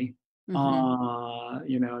 Seed money,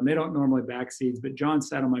 and they don't normally back seeds, but John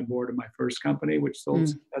sat on my board of my first company, which sold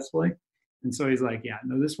successfully. And so he's like, yeah,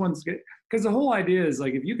 no, this one's good. Because the whole idea is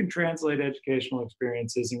like, if you can translate educational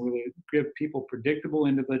experiences and really give people predictable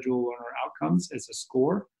individual learner outcomes as a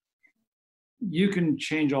score, you can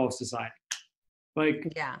change all of society.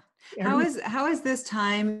 Like, How is this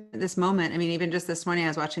time, this moment? I mean, even just this morning, I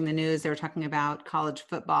was watching the news. They were talking about college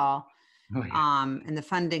football, Oh, yeah. and the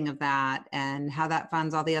funding of that, and how that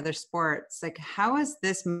funds all the other sports. Like, how is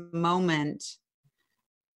this moment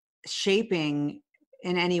shaping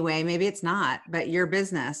in any way? Maybe it's not, but your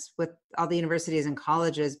business with all the universities and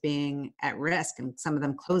colleges being at risk and some of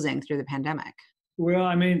them closing through the pandemic. Well,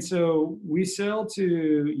 I mean, so we sell to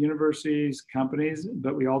universities, companies,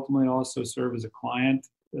 but we ultimately also serve as a client,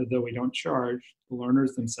 though we don't charge the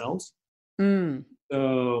learners themselves. Mm.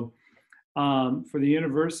 So for the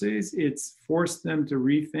universities, it's forced them to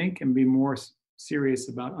rethink and be more serious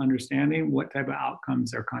about understanding what type of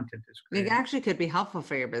outcomes their content is It creating. actually could be helpful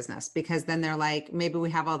for your business because then they're like, maybe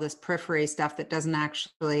we have all this periphery stuff that doesn't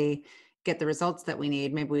actually get the results that we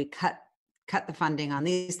need. Maybe we cut the funding on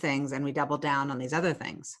these things and we double down on these other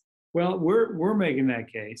things. Well, we're making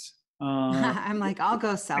that case. I'm like, I'll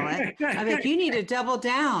go sell it. I'm like, you need to double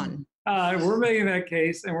down. We're making that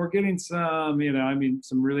case, and we're getting some, I mean,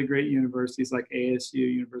 some really great universities like ASU,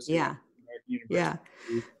 University Yeah. of American University.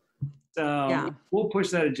 Yeah. So Yeah. we'll push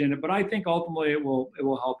that agenda, but I think ultimately it will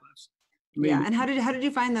help us. I mean, Yeah. And how did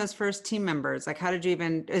you find those first team members? Like, how did you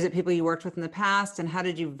even, is it people you worked with in the past, and how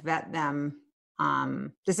did you vet them?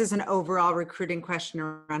 This is an overall recruiting question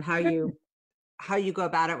around how you go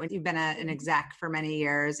about it when you've been an exec for many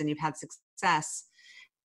years and you've had success.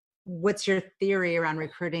 What's your theory around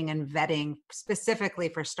recruiting and vetting specifically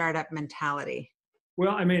for startup mentality?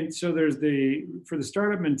 Well, I mean, so for the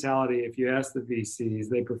startup mentality, if you ask the VCs,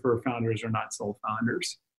 they prefer founders or not sole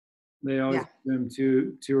founders. They always give them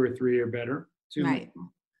two or three or better. Right.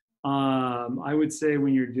 I would say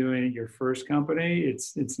when you're doing your first company,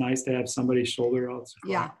 it's nice to have somebody's shoulder else.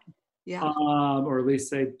 Yeah. Yeah. Or at least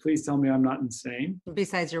say, please tell me I'm not insane.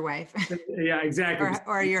 Besides your wife. Yeah, exactly.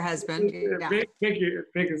 or your husband. Yeah. Pick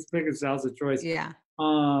a spouse of choice. Yeah.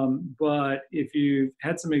 But if you've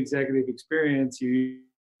had some executive experience, you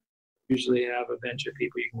usually have a bench of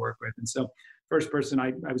people you can work with. And so first person,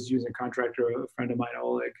 I was using a contractor, a friend of mine,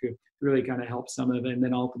 Oleg, who really kind of helped some of it. And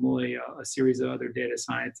then ultimately a series of other data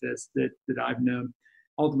scientists that I've known.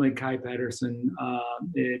 Ultimately, Kai Pedersen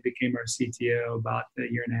it became our CTO about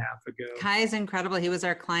a year and a half ago. Kai is incredible. He was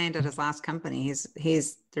our client at his last company.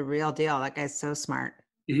 He's the real deal. That guy's so smart.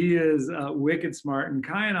 He is wicked smart. And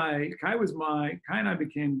Kai and I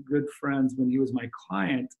became good friends when he was my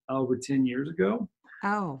client over 10 years ago.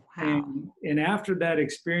 Oh, wow. And after that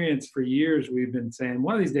experience for years, we've been saying,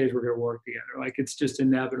 one of these days we're going to work together. Like, it's just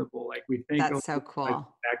inevitable. Like, we think that's so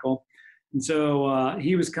cool. Tackle. And so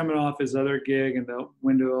he was coming off his other gig and the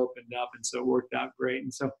window opened up. And so it worked out great.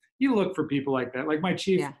 And so you look for people like that. Like my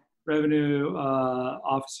chief revenue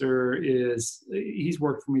officer he's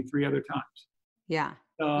worked for me 3 other times. Yeah.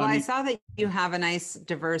 Well, I saw that you have a nice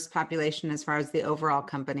diverse population as far as the overall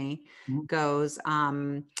company goes.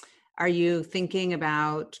 Are you thinking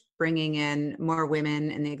about bringing in more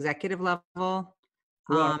women in the executive level?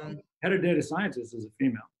 Well, head of data scientist is a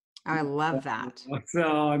female. I love that.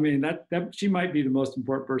 So, I mean, that she might be the most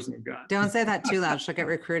important person we've got. Don't say that too loud. She'll get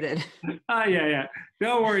recruited. Yeah.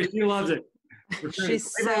 Don't worry. She loves it.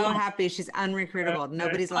 She's so happy. She's unrecruitable.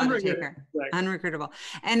 Nobody's allowed to take her. Unrecruitable.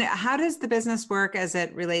 And how does the business work as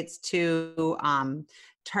it relates to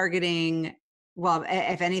targeting, well,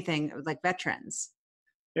 if anything, like veterans?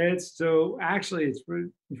 It's funny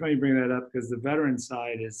you bring that up because the veteran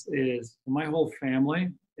side is my whole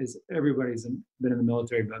family everybody's been in the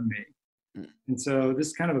military but me. And so this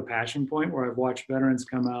is kind of a passion point where I've watched veterans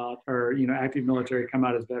come out or, active military come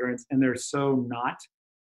out as veterans, and they're so not.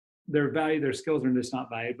 Their skills are just not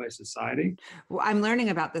valued by society. Well, I'm learning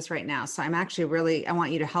about this right now. So I'm actually I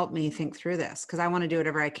want you to help me think through this because I want to do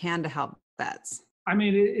whatever I can to help vets. I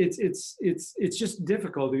mean, it's just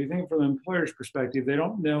difficult. If you think from the employer's perspective, they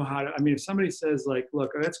don't know how to. I mean, if somebody says like,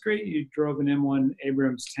 "Look, that's great, you drove an M1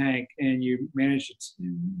 Abrams tank and you managed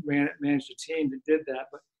a team that did that,"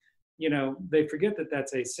 but they forget that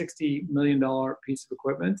that's a $60 million piece of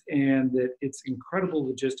equipment and that it's incredible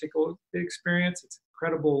logistical experience, it's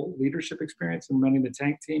incredible leadership experience in running the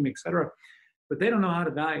tank team, et cetera. But they don't know how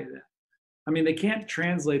to value that. I mean, they can't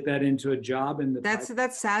translate that into a job in the.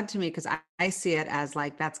 That's sad to me because I see it as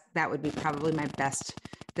like that would be probably my best.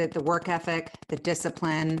 The work ethic, the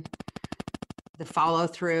discipline, the follow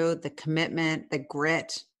through, the commitment, the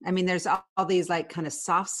grit. I mean, there's all these like kind of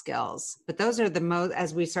soft skills, but those are the most,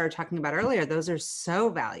 as we started talking about earlier, those are so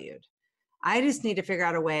valued. I just need to figure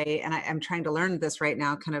out a way, and I'm trying to learn this right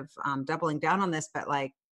now, kind of doubling down on this, but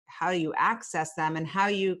like how you access them and how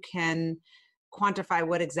you can quantify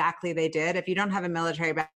what exactly they did. If you don't have a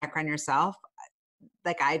military background yourself,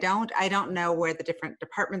 like I don't know where the different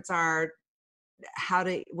departments are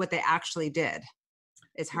what they actually did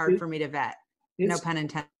is hard for me to vet. No pun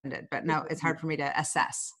intended, but no, it's hard for me to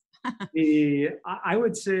assess. I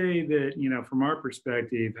would say that, from our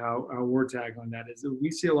perspective, how we're tackling that is that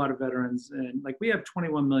we see a lot of veterans, and like we have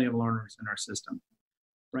 21 million learners in our system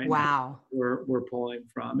right now. We're pulling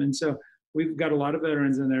from. And so we've got a lot of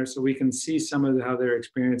veterans in there, so we can see some of how their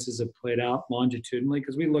experiences have played out longitudinally,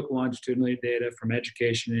 because we look longitudinally at data from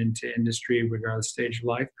education into industry, regardless of stage of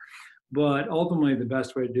life. But ultimately, the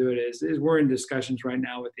best way to do it is we're in discussions right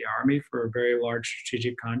now with the Army for a very large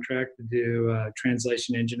strategic contract to do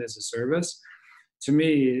translation engine as a service. To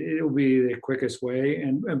me, it'll be the quickest way.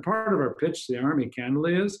 And part of our pitch to the Army,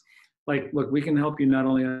 candidly, is like, look, we can help you not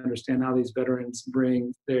only understand how these veterans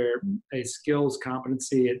bring their skills,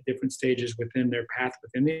 competency at different stages within their path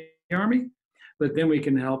within the Army, but then we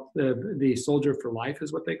can help the soldier for life,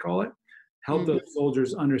 is what they call it. Help those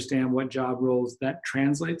soldiers understand what job roles that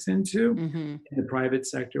translates into in the private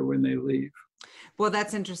sector when they leave. Well,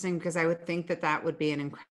 that's interesting, because I would think that would be an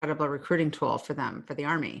incredible recruiting tool for them, for the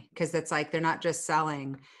Army, because it's like they're not just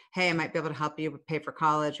selling, hey, I might be able to help you pay for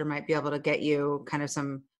college, or might be able to get you kind of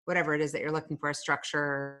some, whatever it is that you're looking for, a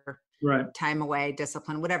structure, right, time away,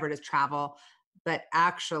 discipline, whatever it is, travel. But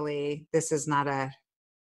actually, this is not a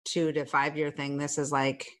 2 to 5 year thing. This is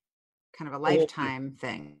like kind of a lifetime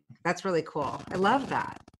thing. That's really cool. I love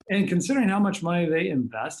that. And considering how much money they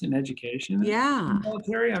invest in education, in the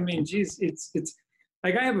military, I mean, geez, it's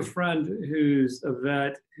like, I have a friend who's a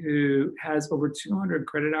vet who has over 200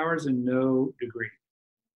 credit hours and no degree.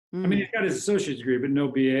 I mean, he's got his associate's degree, but no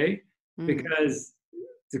BA, because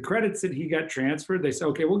the credits that he got transferred, they said,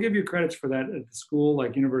 okay, we'll give you credits for that at the school,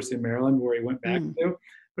 like University of Maryland, where he went back to.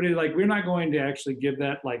 But he's like, we're not going to actually give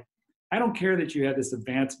that. Like, I don't care that you had this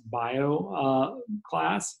advanced bio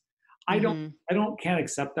class. Can't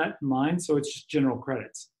accept that in mine. So it's just general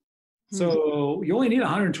credits. So you only need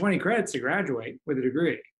 120 credits to graduate with a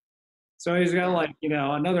degree. So he's got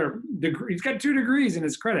another degree. He's got 2 degrees in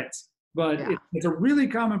his credits, but it's a really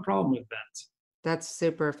common problem with vets. That's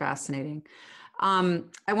super fascinating.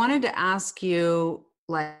 I wanted to ask you,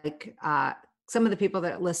 some of the people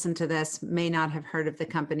that listen to this may not have heard of the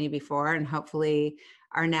company before, and hopefully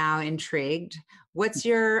are now intrigued. What's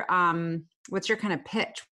your kind of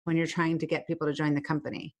pitch when you're trying to get people to join the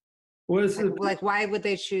company? Why would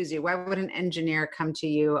they choose you? Why would an engineer come to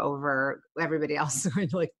you over everybody else,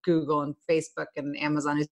 like Google and Facebook and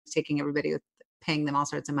Amazon, who's taking everybody, paying them all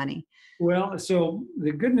sorts of money? Well, so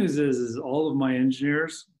the good news is all of my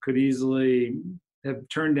engineers could easily have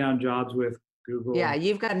turned down jobs with Google. Yeah,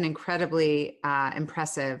 you've got an incredibly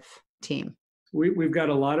impressive team. We've got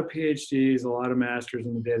a lot of PhDs, a lot of masters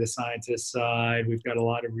on the data scientist side. We've got a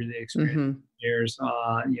lot of really experienced engineers,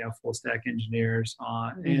 full stack engineers.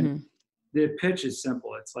 And the pitch is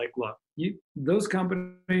simple. It's like, look, those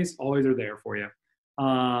companies always are there for you.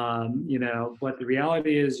 But the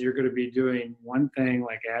reality is you're going to be doing one thing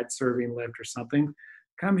like ad serving, Lyft or something.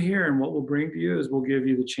 Come here, and what we'll bring to you is we'll give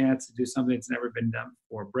you the chance to do something that's never been done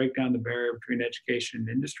before. Break down the barrier between education and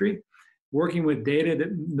industry. Working with data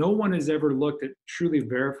that no one has ever looked at, truly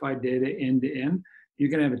verified data end to end, you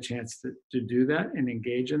can have a chance to do that and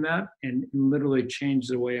engage in that and literally change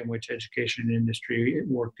the way in which education and industry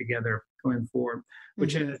work together going forward,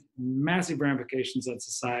 which has massive ramifications on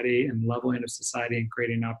society and leveling of society and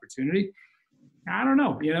creating opportunity. I don't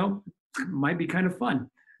know, it might be kind of fun.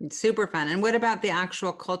 It's super fun. And what about the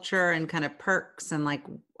actual culture and kind of perks and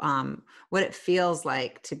what it feels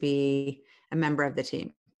like to be a member of the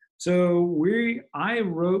team? So I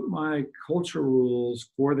wrote my culture rules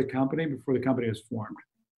for the company before the company was formed.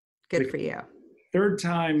 Good for you. Third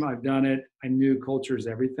time I've done it, I knew culture is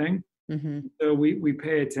everything. So we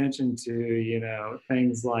pay attention to,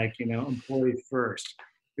 things like, employee first.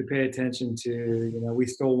 We pay attention to, we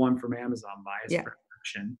stole one from Amazon, bias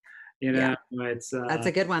perception. It's that's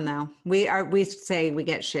a good one though. We say we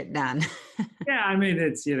get shit done. Yeah, I mean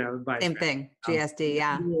it's same thing. GSD,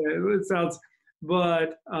 yeah. It sounds.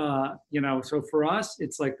 But, so for us,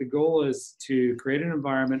 it's like the goal is to create an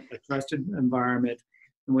environment, a trusted environment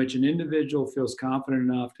in which an individual feels confident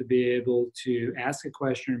enough to be able to ask a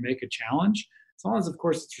question or make a challenge. As long as, of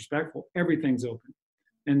course, it's respectful, everything's open.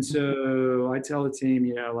 And so I tell the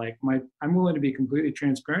team, I'm willing to be completely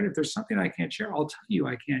transparent. If there's something I can't share, I'll tell you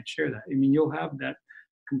I can't share that. I mean, you'll have that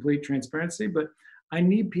complete transparency, but I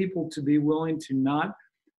need people to be willing to not,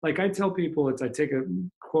 like I tell people, I take a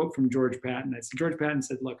quote from George Patton. George Patton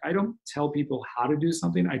said, look, I don't tell people how to do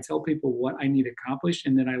something. I tell people what I need accomplished,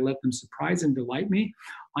 and then I let them surprise and delight me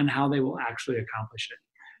on how they will actually accomplish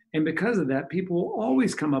it. And because of that, people will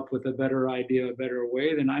always come up with a better idea, a better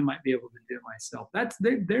way than I might be able to do myself.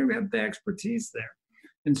 They have the expertise there.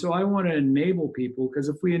 And so I want to enable people, because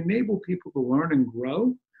if we enable people to learn and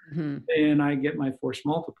grow, then I get my force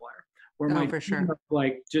multiplier. Where my for team sure. of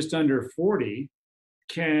like just under 40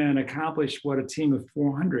 can accomplish what a team of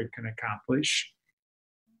 400 can accomplish,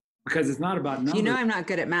 because it's not about numbers. You know, I'm not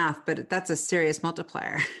good at math, but that's a serious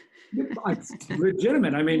multiplier. It's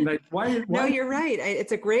legitimate. I mean, like, why? No, you're right.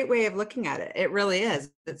 It's a great way of looking at it. It really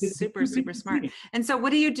is. It's super, super smart. And so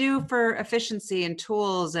what do you do for efficiency and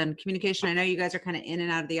tools and communication? I know you guys are kind of in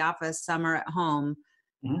and out of the office, some are at home.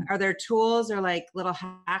 Mm-hmm. Are there tools or like little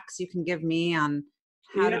hacks you can give me on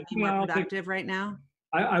how to be more productive right now?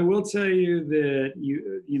 I will tell you that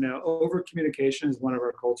you know, over communication is one of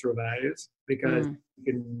our cultural values, because you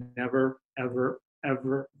can never, ever,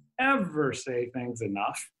 ever, ever say things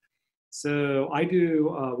enough. So I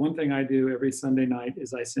do, one thing I do every Sunday night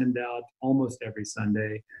is I send out almost every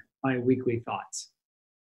Sunday my weekly thoughts.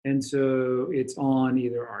 And so it's on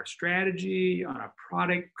either our strategy, on a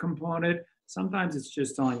product component. Sometimes it's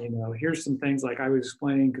just on, you know, here's some things like I was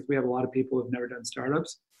explaining, because we have a lot of people who have never done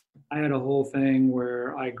startups. I had a whole thing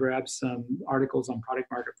where I grabbed some articles on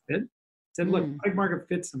product market fit. Said, look, product market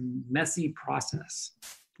fit's a messy process.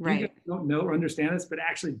 Right. You don't know or understand this, but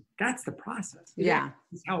actually that's the process. Yeah.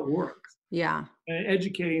 That's how it works. Yeah. And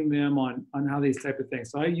educating them on how these type of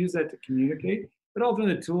things. So I use that to communicate, but often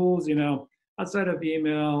the tools, you know, outside of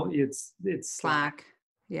email, it's Slack.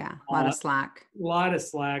 Yeah. A lot of Slack. A lot of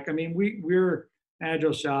Slack. I mean, we're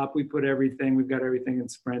Agile shop. We put everything, we've got everything in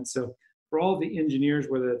Sprint. So for all the engineers,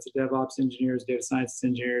 whether it's the DevOps engineers, data science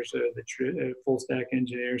engineers, or the full stack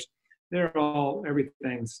engineers, they're all,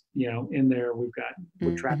 everything's, you know, in there.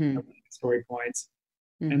 We're tracking story points.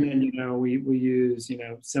 And then, you know, we use, you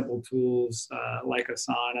know, simple tools like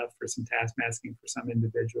Asana for some task masking for some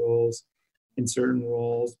individuals in certain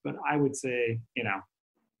roles. But I would say, you know,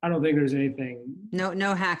 I don't think there's anything.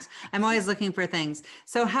 No hacks. I'm always looking for things.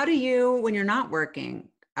 So how do you, when you're not working,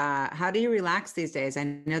 how do you relax these days? I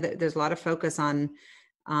know that there's a lot of focus on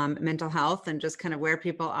mental health and just kind of where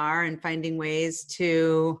people are and finding ways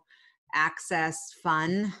to access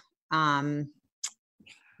fun.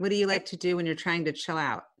 What do you like to do when you're trying to chill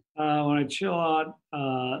out? When I chill out,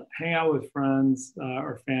 hang out with friends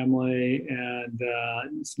or family, and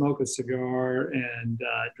smoke a cigar and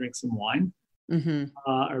drink some wine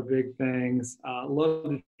are big things. Love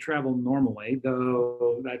to travel normally,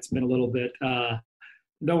 though that's been a little bit,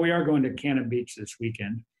 though we are going to Cannon Beach this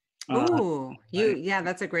weekend. Yeah,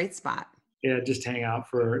 that's a great spot. Yeah, just hang out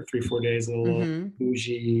for 3-4 days at a little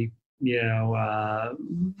bougie, you know,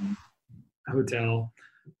 hotel.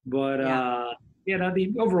 But you know,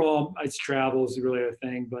 the overall, it's travel is really a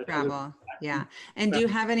thing. But travel, yeah. And do you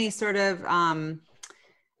have any sort of,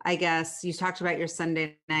 I guess you talked about your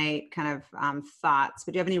Sunday night kind of thoughts,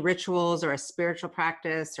 but do you have any rituals or a spiritual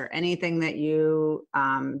practice or anything that you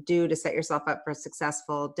do to set yourself up for a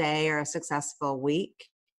successful day or a successful week?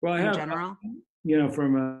 Well, in general, you know,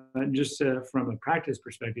 from a practice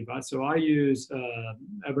perspective, so I use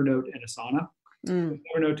Evernote and Asana.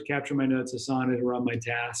 Evernote to capture my notes, Asana to run my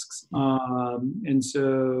tasks. And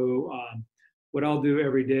so what I'll do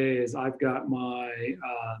every day is I've got my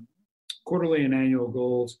quarterly and annual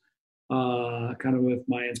goals, kind of with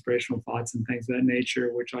my inspirational thoughts and things of that nature,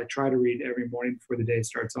 which I try to read every morning before the day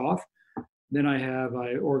starts off. Then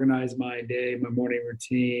I organize my day, my morning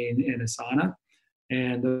routine in Asana,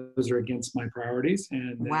 and those are against my priorities.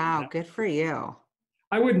 And wow, good for you.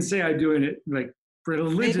 I wouldn't say I'm doing it like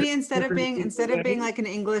religious. Maybe instead of being like an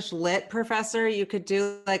English lit professor, you could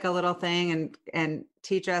do like a little thing and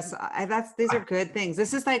teach us. These are good things.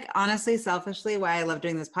 This is like, honestly, selfishly, why I love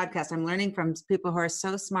doing this podcast. I'm learning from people who are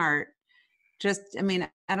so smart. I mean,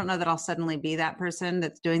 I don't know that I'll suddenly be that person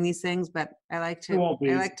that's doing these things, but I like to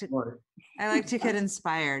get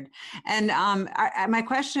inspired. And my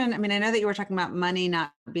question, I mean, I know that you were talking about money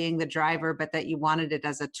not being the driver, but that you wanted it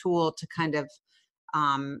as a tool to kind of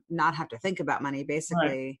not have to think about money, basically.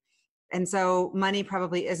 Right. And so money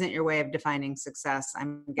probably isn't your way of defining success,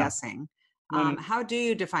 I'm guessing. How do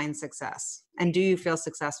you define success? And do you feel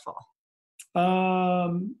successful?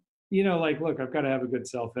 You know, like, look, I've got to have a good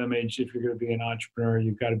self-image. If you're going to be an entrepreneur,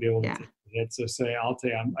 you've got to be able to take the hit. So I'll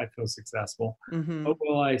say I feel successful. But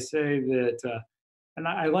will I say that, and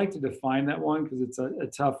I like to define that one because it's a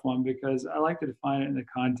tough one, because I like to define it in the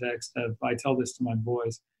context of, I tell this to my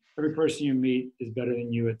boys, every person you meet is better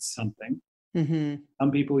than you at something.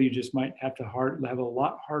 Some people you just might have to have a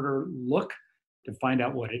lot harder look to find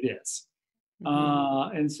out what it is.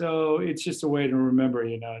 And so it's just a way to remember,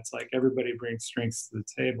 you know, it's like everybody brings strengths to the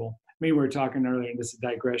table. we were talking earlier, and this is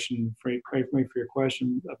digression, pray for me for your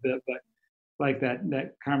question a bit, but like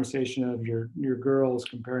that conversation of your girls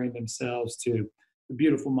comparing themselves to the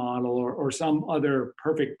beautiful model or some other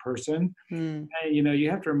perfect person. And, you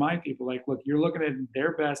have to remind people, like, look, you're looking at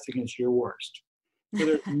their best against your worst. So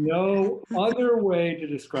there's no other way to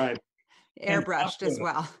describe it. Airbrushed as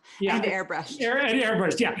well. Yeah. And airbrushed.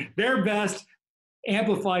 Airbrushed, yeah. Their best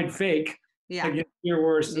amplified fake against your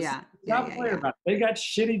worst. Stop playing about it. They got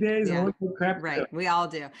shitty days and all that crap. Right. We all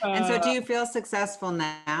do. And so do you feel successful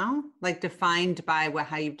now? Like defined by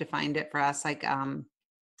how you've defined it for us? Like,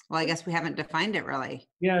 well, I guess we haven't defined it really.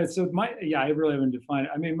 Yeah. So I really haven't defined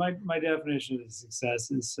it. I mean, my definition of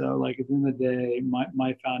success is, so like at the end of the day,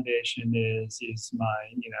 my foundation is my,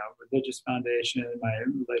 religious foundation, my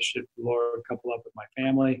relationship with the Lord, coupled up with my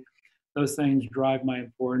family. Those things drive my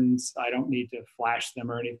importance. I don't need to flash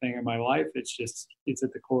them or anything in my life. It's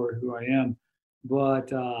at the core of who I am. But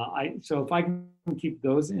so if I can keep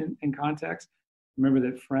those in context, remember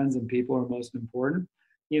that friends and people are most important,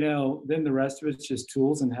 then the rest of it's just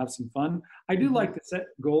tools and have some fun. I do like to set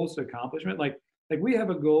goals to accomplishment. Like we have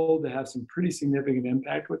a goal to have some pretty significant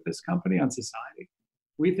impact with this company on society.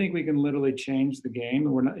 We think we can literally change the game.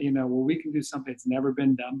 And we're not, we can do something that's never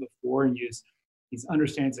been done before and use these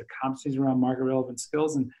understandings of competencies around market relevant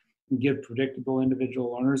skills and give predictable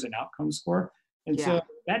individual learners an outcome score. And so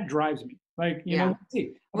that drives me. Like, you're going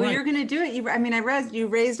to do it. I read you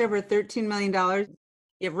raised over $13 million.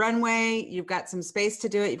 You have runway, you've got some space to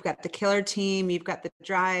do it. You've got the killer team, you've got the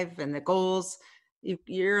drive and the goals.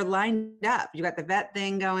 You're lined up. You got the vet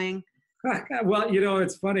thing going. Well,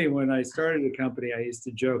 it's funny. When I started the company, I used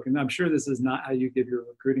to joke, and I'm sure this is not how you give your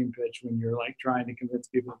recruiting pitch when you're like trying to convince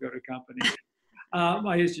people to go to a company.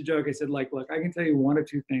 I used to joke. I said, look, I can tell you one of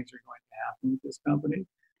two things are going to happen with this company.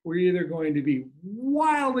 We're either going to be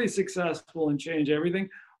wildly successful and change everything,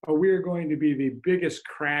 or we are going to be the biggest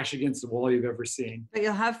crash against the wall you've ever seen. But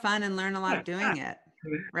you'll have fun and learn a lot doing it,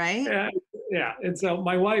 right? Yeah. And so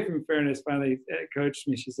my wife, in fairness, finally coached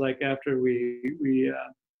me. She's like, after we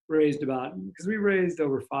raised because we raised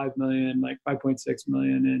over 5 million, like 5.6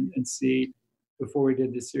 million in seed before we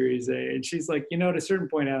did the Series A. And she's like, at a certain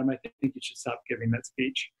point, Adam, I think you should stop giving that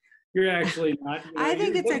speech. You're actually not. I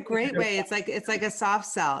think it's a great way. It's like a soft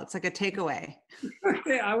sell. It's like a takeaway.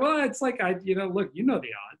 Yeah, well, it's like look, the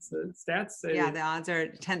odds. The stats say. Yeah, the odds are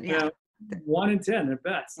 10. Yeah, 1 in 10 at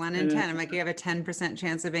best. 1 in 10. I'm like, you have a 10%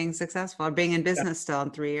 chance of being successful or being in business still in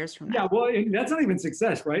 3 years from now. Yeah, well, that's not even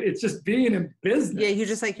success, right? It's just being in business. Yeah,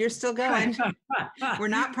 you're still going. We're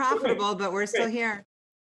not profitable, but we're still here.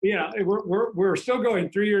 Yeah, we're still going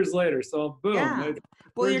 3 years later. So boom. Yeah.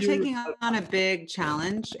 Well, you're taking on a big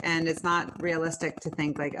challenge, and it's not realistic to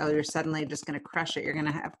think like, oh, you're suddenly just going to crush it. You're going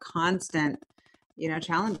to have constant,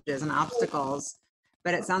 challenges and obstacles.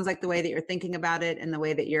 But it sounds like the way that you're thinking about it and the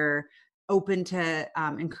way that you're open to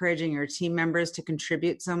encouraging your team members to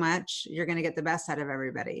contribute so much, you're going to get the best out of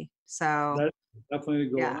everybody. So that's definitely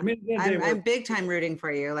the goal. Yeah. I'm big time rooting for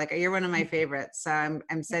you. Like, you're one of my favorites. So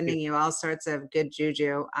I'm sending you all sorts of good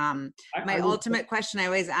juju. My ultimate question I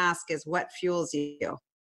always ask is, what fuels you?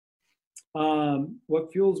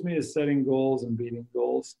 What fuels me is setting goals and beating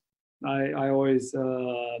goals. I always,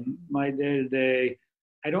 my day-to-day,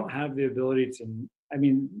 I don't have the ability to,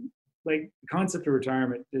 the concept of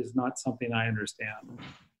retirement is not something I understand.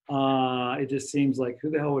 It just seems like, who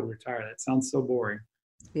the hell would retire? That sounds so boring.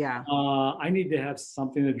 Yeah. I need to have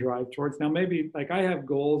something to drive towards. Now, maybe I have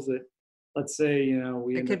goals that, let's say,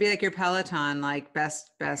 it could be like your Peloton, like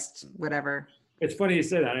best, whatever. It's funny you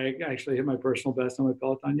say that. I actually hit my personal best on my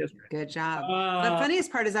Peloton yesterday. Good job. The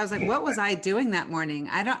funniest part is I was like, what was I doing that morning?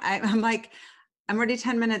 I'm like, I'm already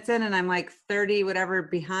 10 minutes in and I'm like 30, whatever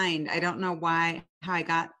behind. I don't know how I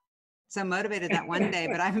got so motivated that one day,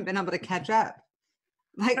 but I haven't been able to catch up.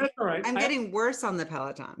 Like, that's all right. I'm getting worse on the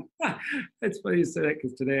Peloton. It's funny you say that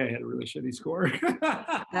because today I had a really shitty score.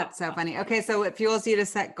 That's so funny. Okay, so it fuels you to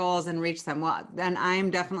set goals and reach them. Well, then I'm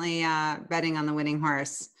definitely betting on the winning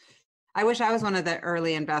horse. I wish I was one of the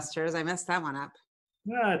early investors. I messed that one up.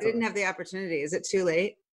 I didn't have the opportunity. Is it too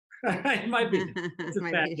late? It might be. It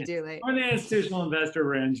might be too late. I'm in the institutional investor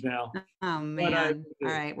range now. Oh, man.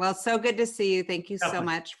 All right. Well, so good to see you. Thank you so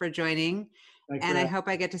much for joining. And I hope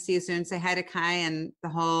I get to see you soon. Say hi to Kai and the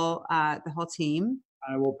whole team.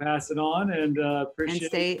 I will pass it on and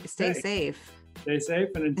appreciate it. And stay safe. Stay safe,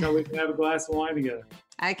 and until we can have a glass of wine together.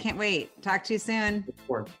 I can't wait. Talk to you soon.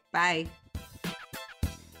 Bye.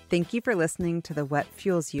 Thank you for listening to the What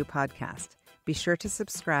Fuels You podcast. Be sure to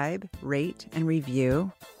subscribe, rate, and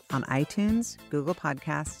review on iTunes, Google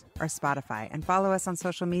Podcasts, or Spotify, and follow us on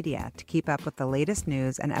social media to keep up with the latest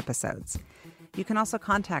news and episodes. You can also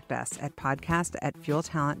contact us at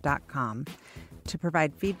podcast@fueltalent.com to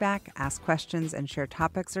provide feedback, ask questions, and share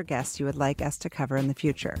topics or guests you would like us to cover in the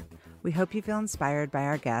future. We hope you feel inspired by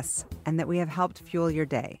our guests and that we have helped fuel your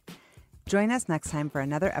day. Join us next time for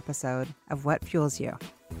another episode of What Fuels You.